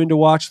continuing to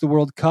watch the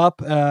World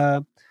Cup.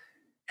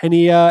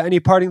 Any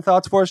parting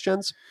thoughts for us,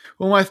 Jens?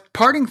 Well, my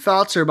parting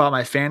thoughts are about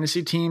my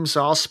fantasy team,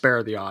 so I'll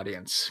spare the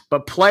audience.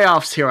 But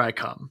playoffs, here I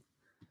come.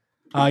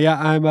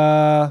 I'm.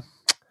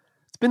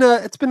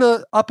 It's been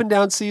a up and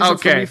down season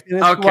for me Okay.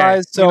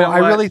 fantasy-wise. So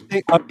I really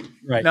think.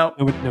 Right. No,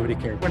 nobody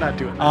cared. We're not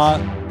doing this.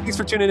 Thanks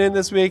for tuning in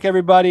this week,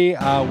 everybody.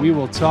 We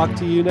will talk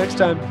to you next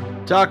time.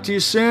 Talk to you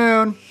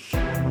soon.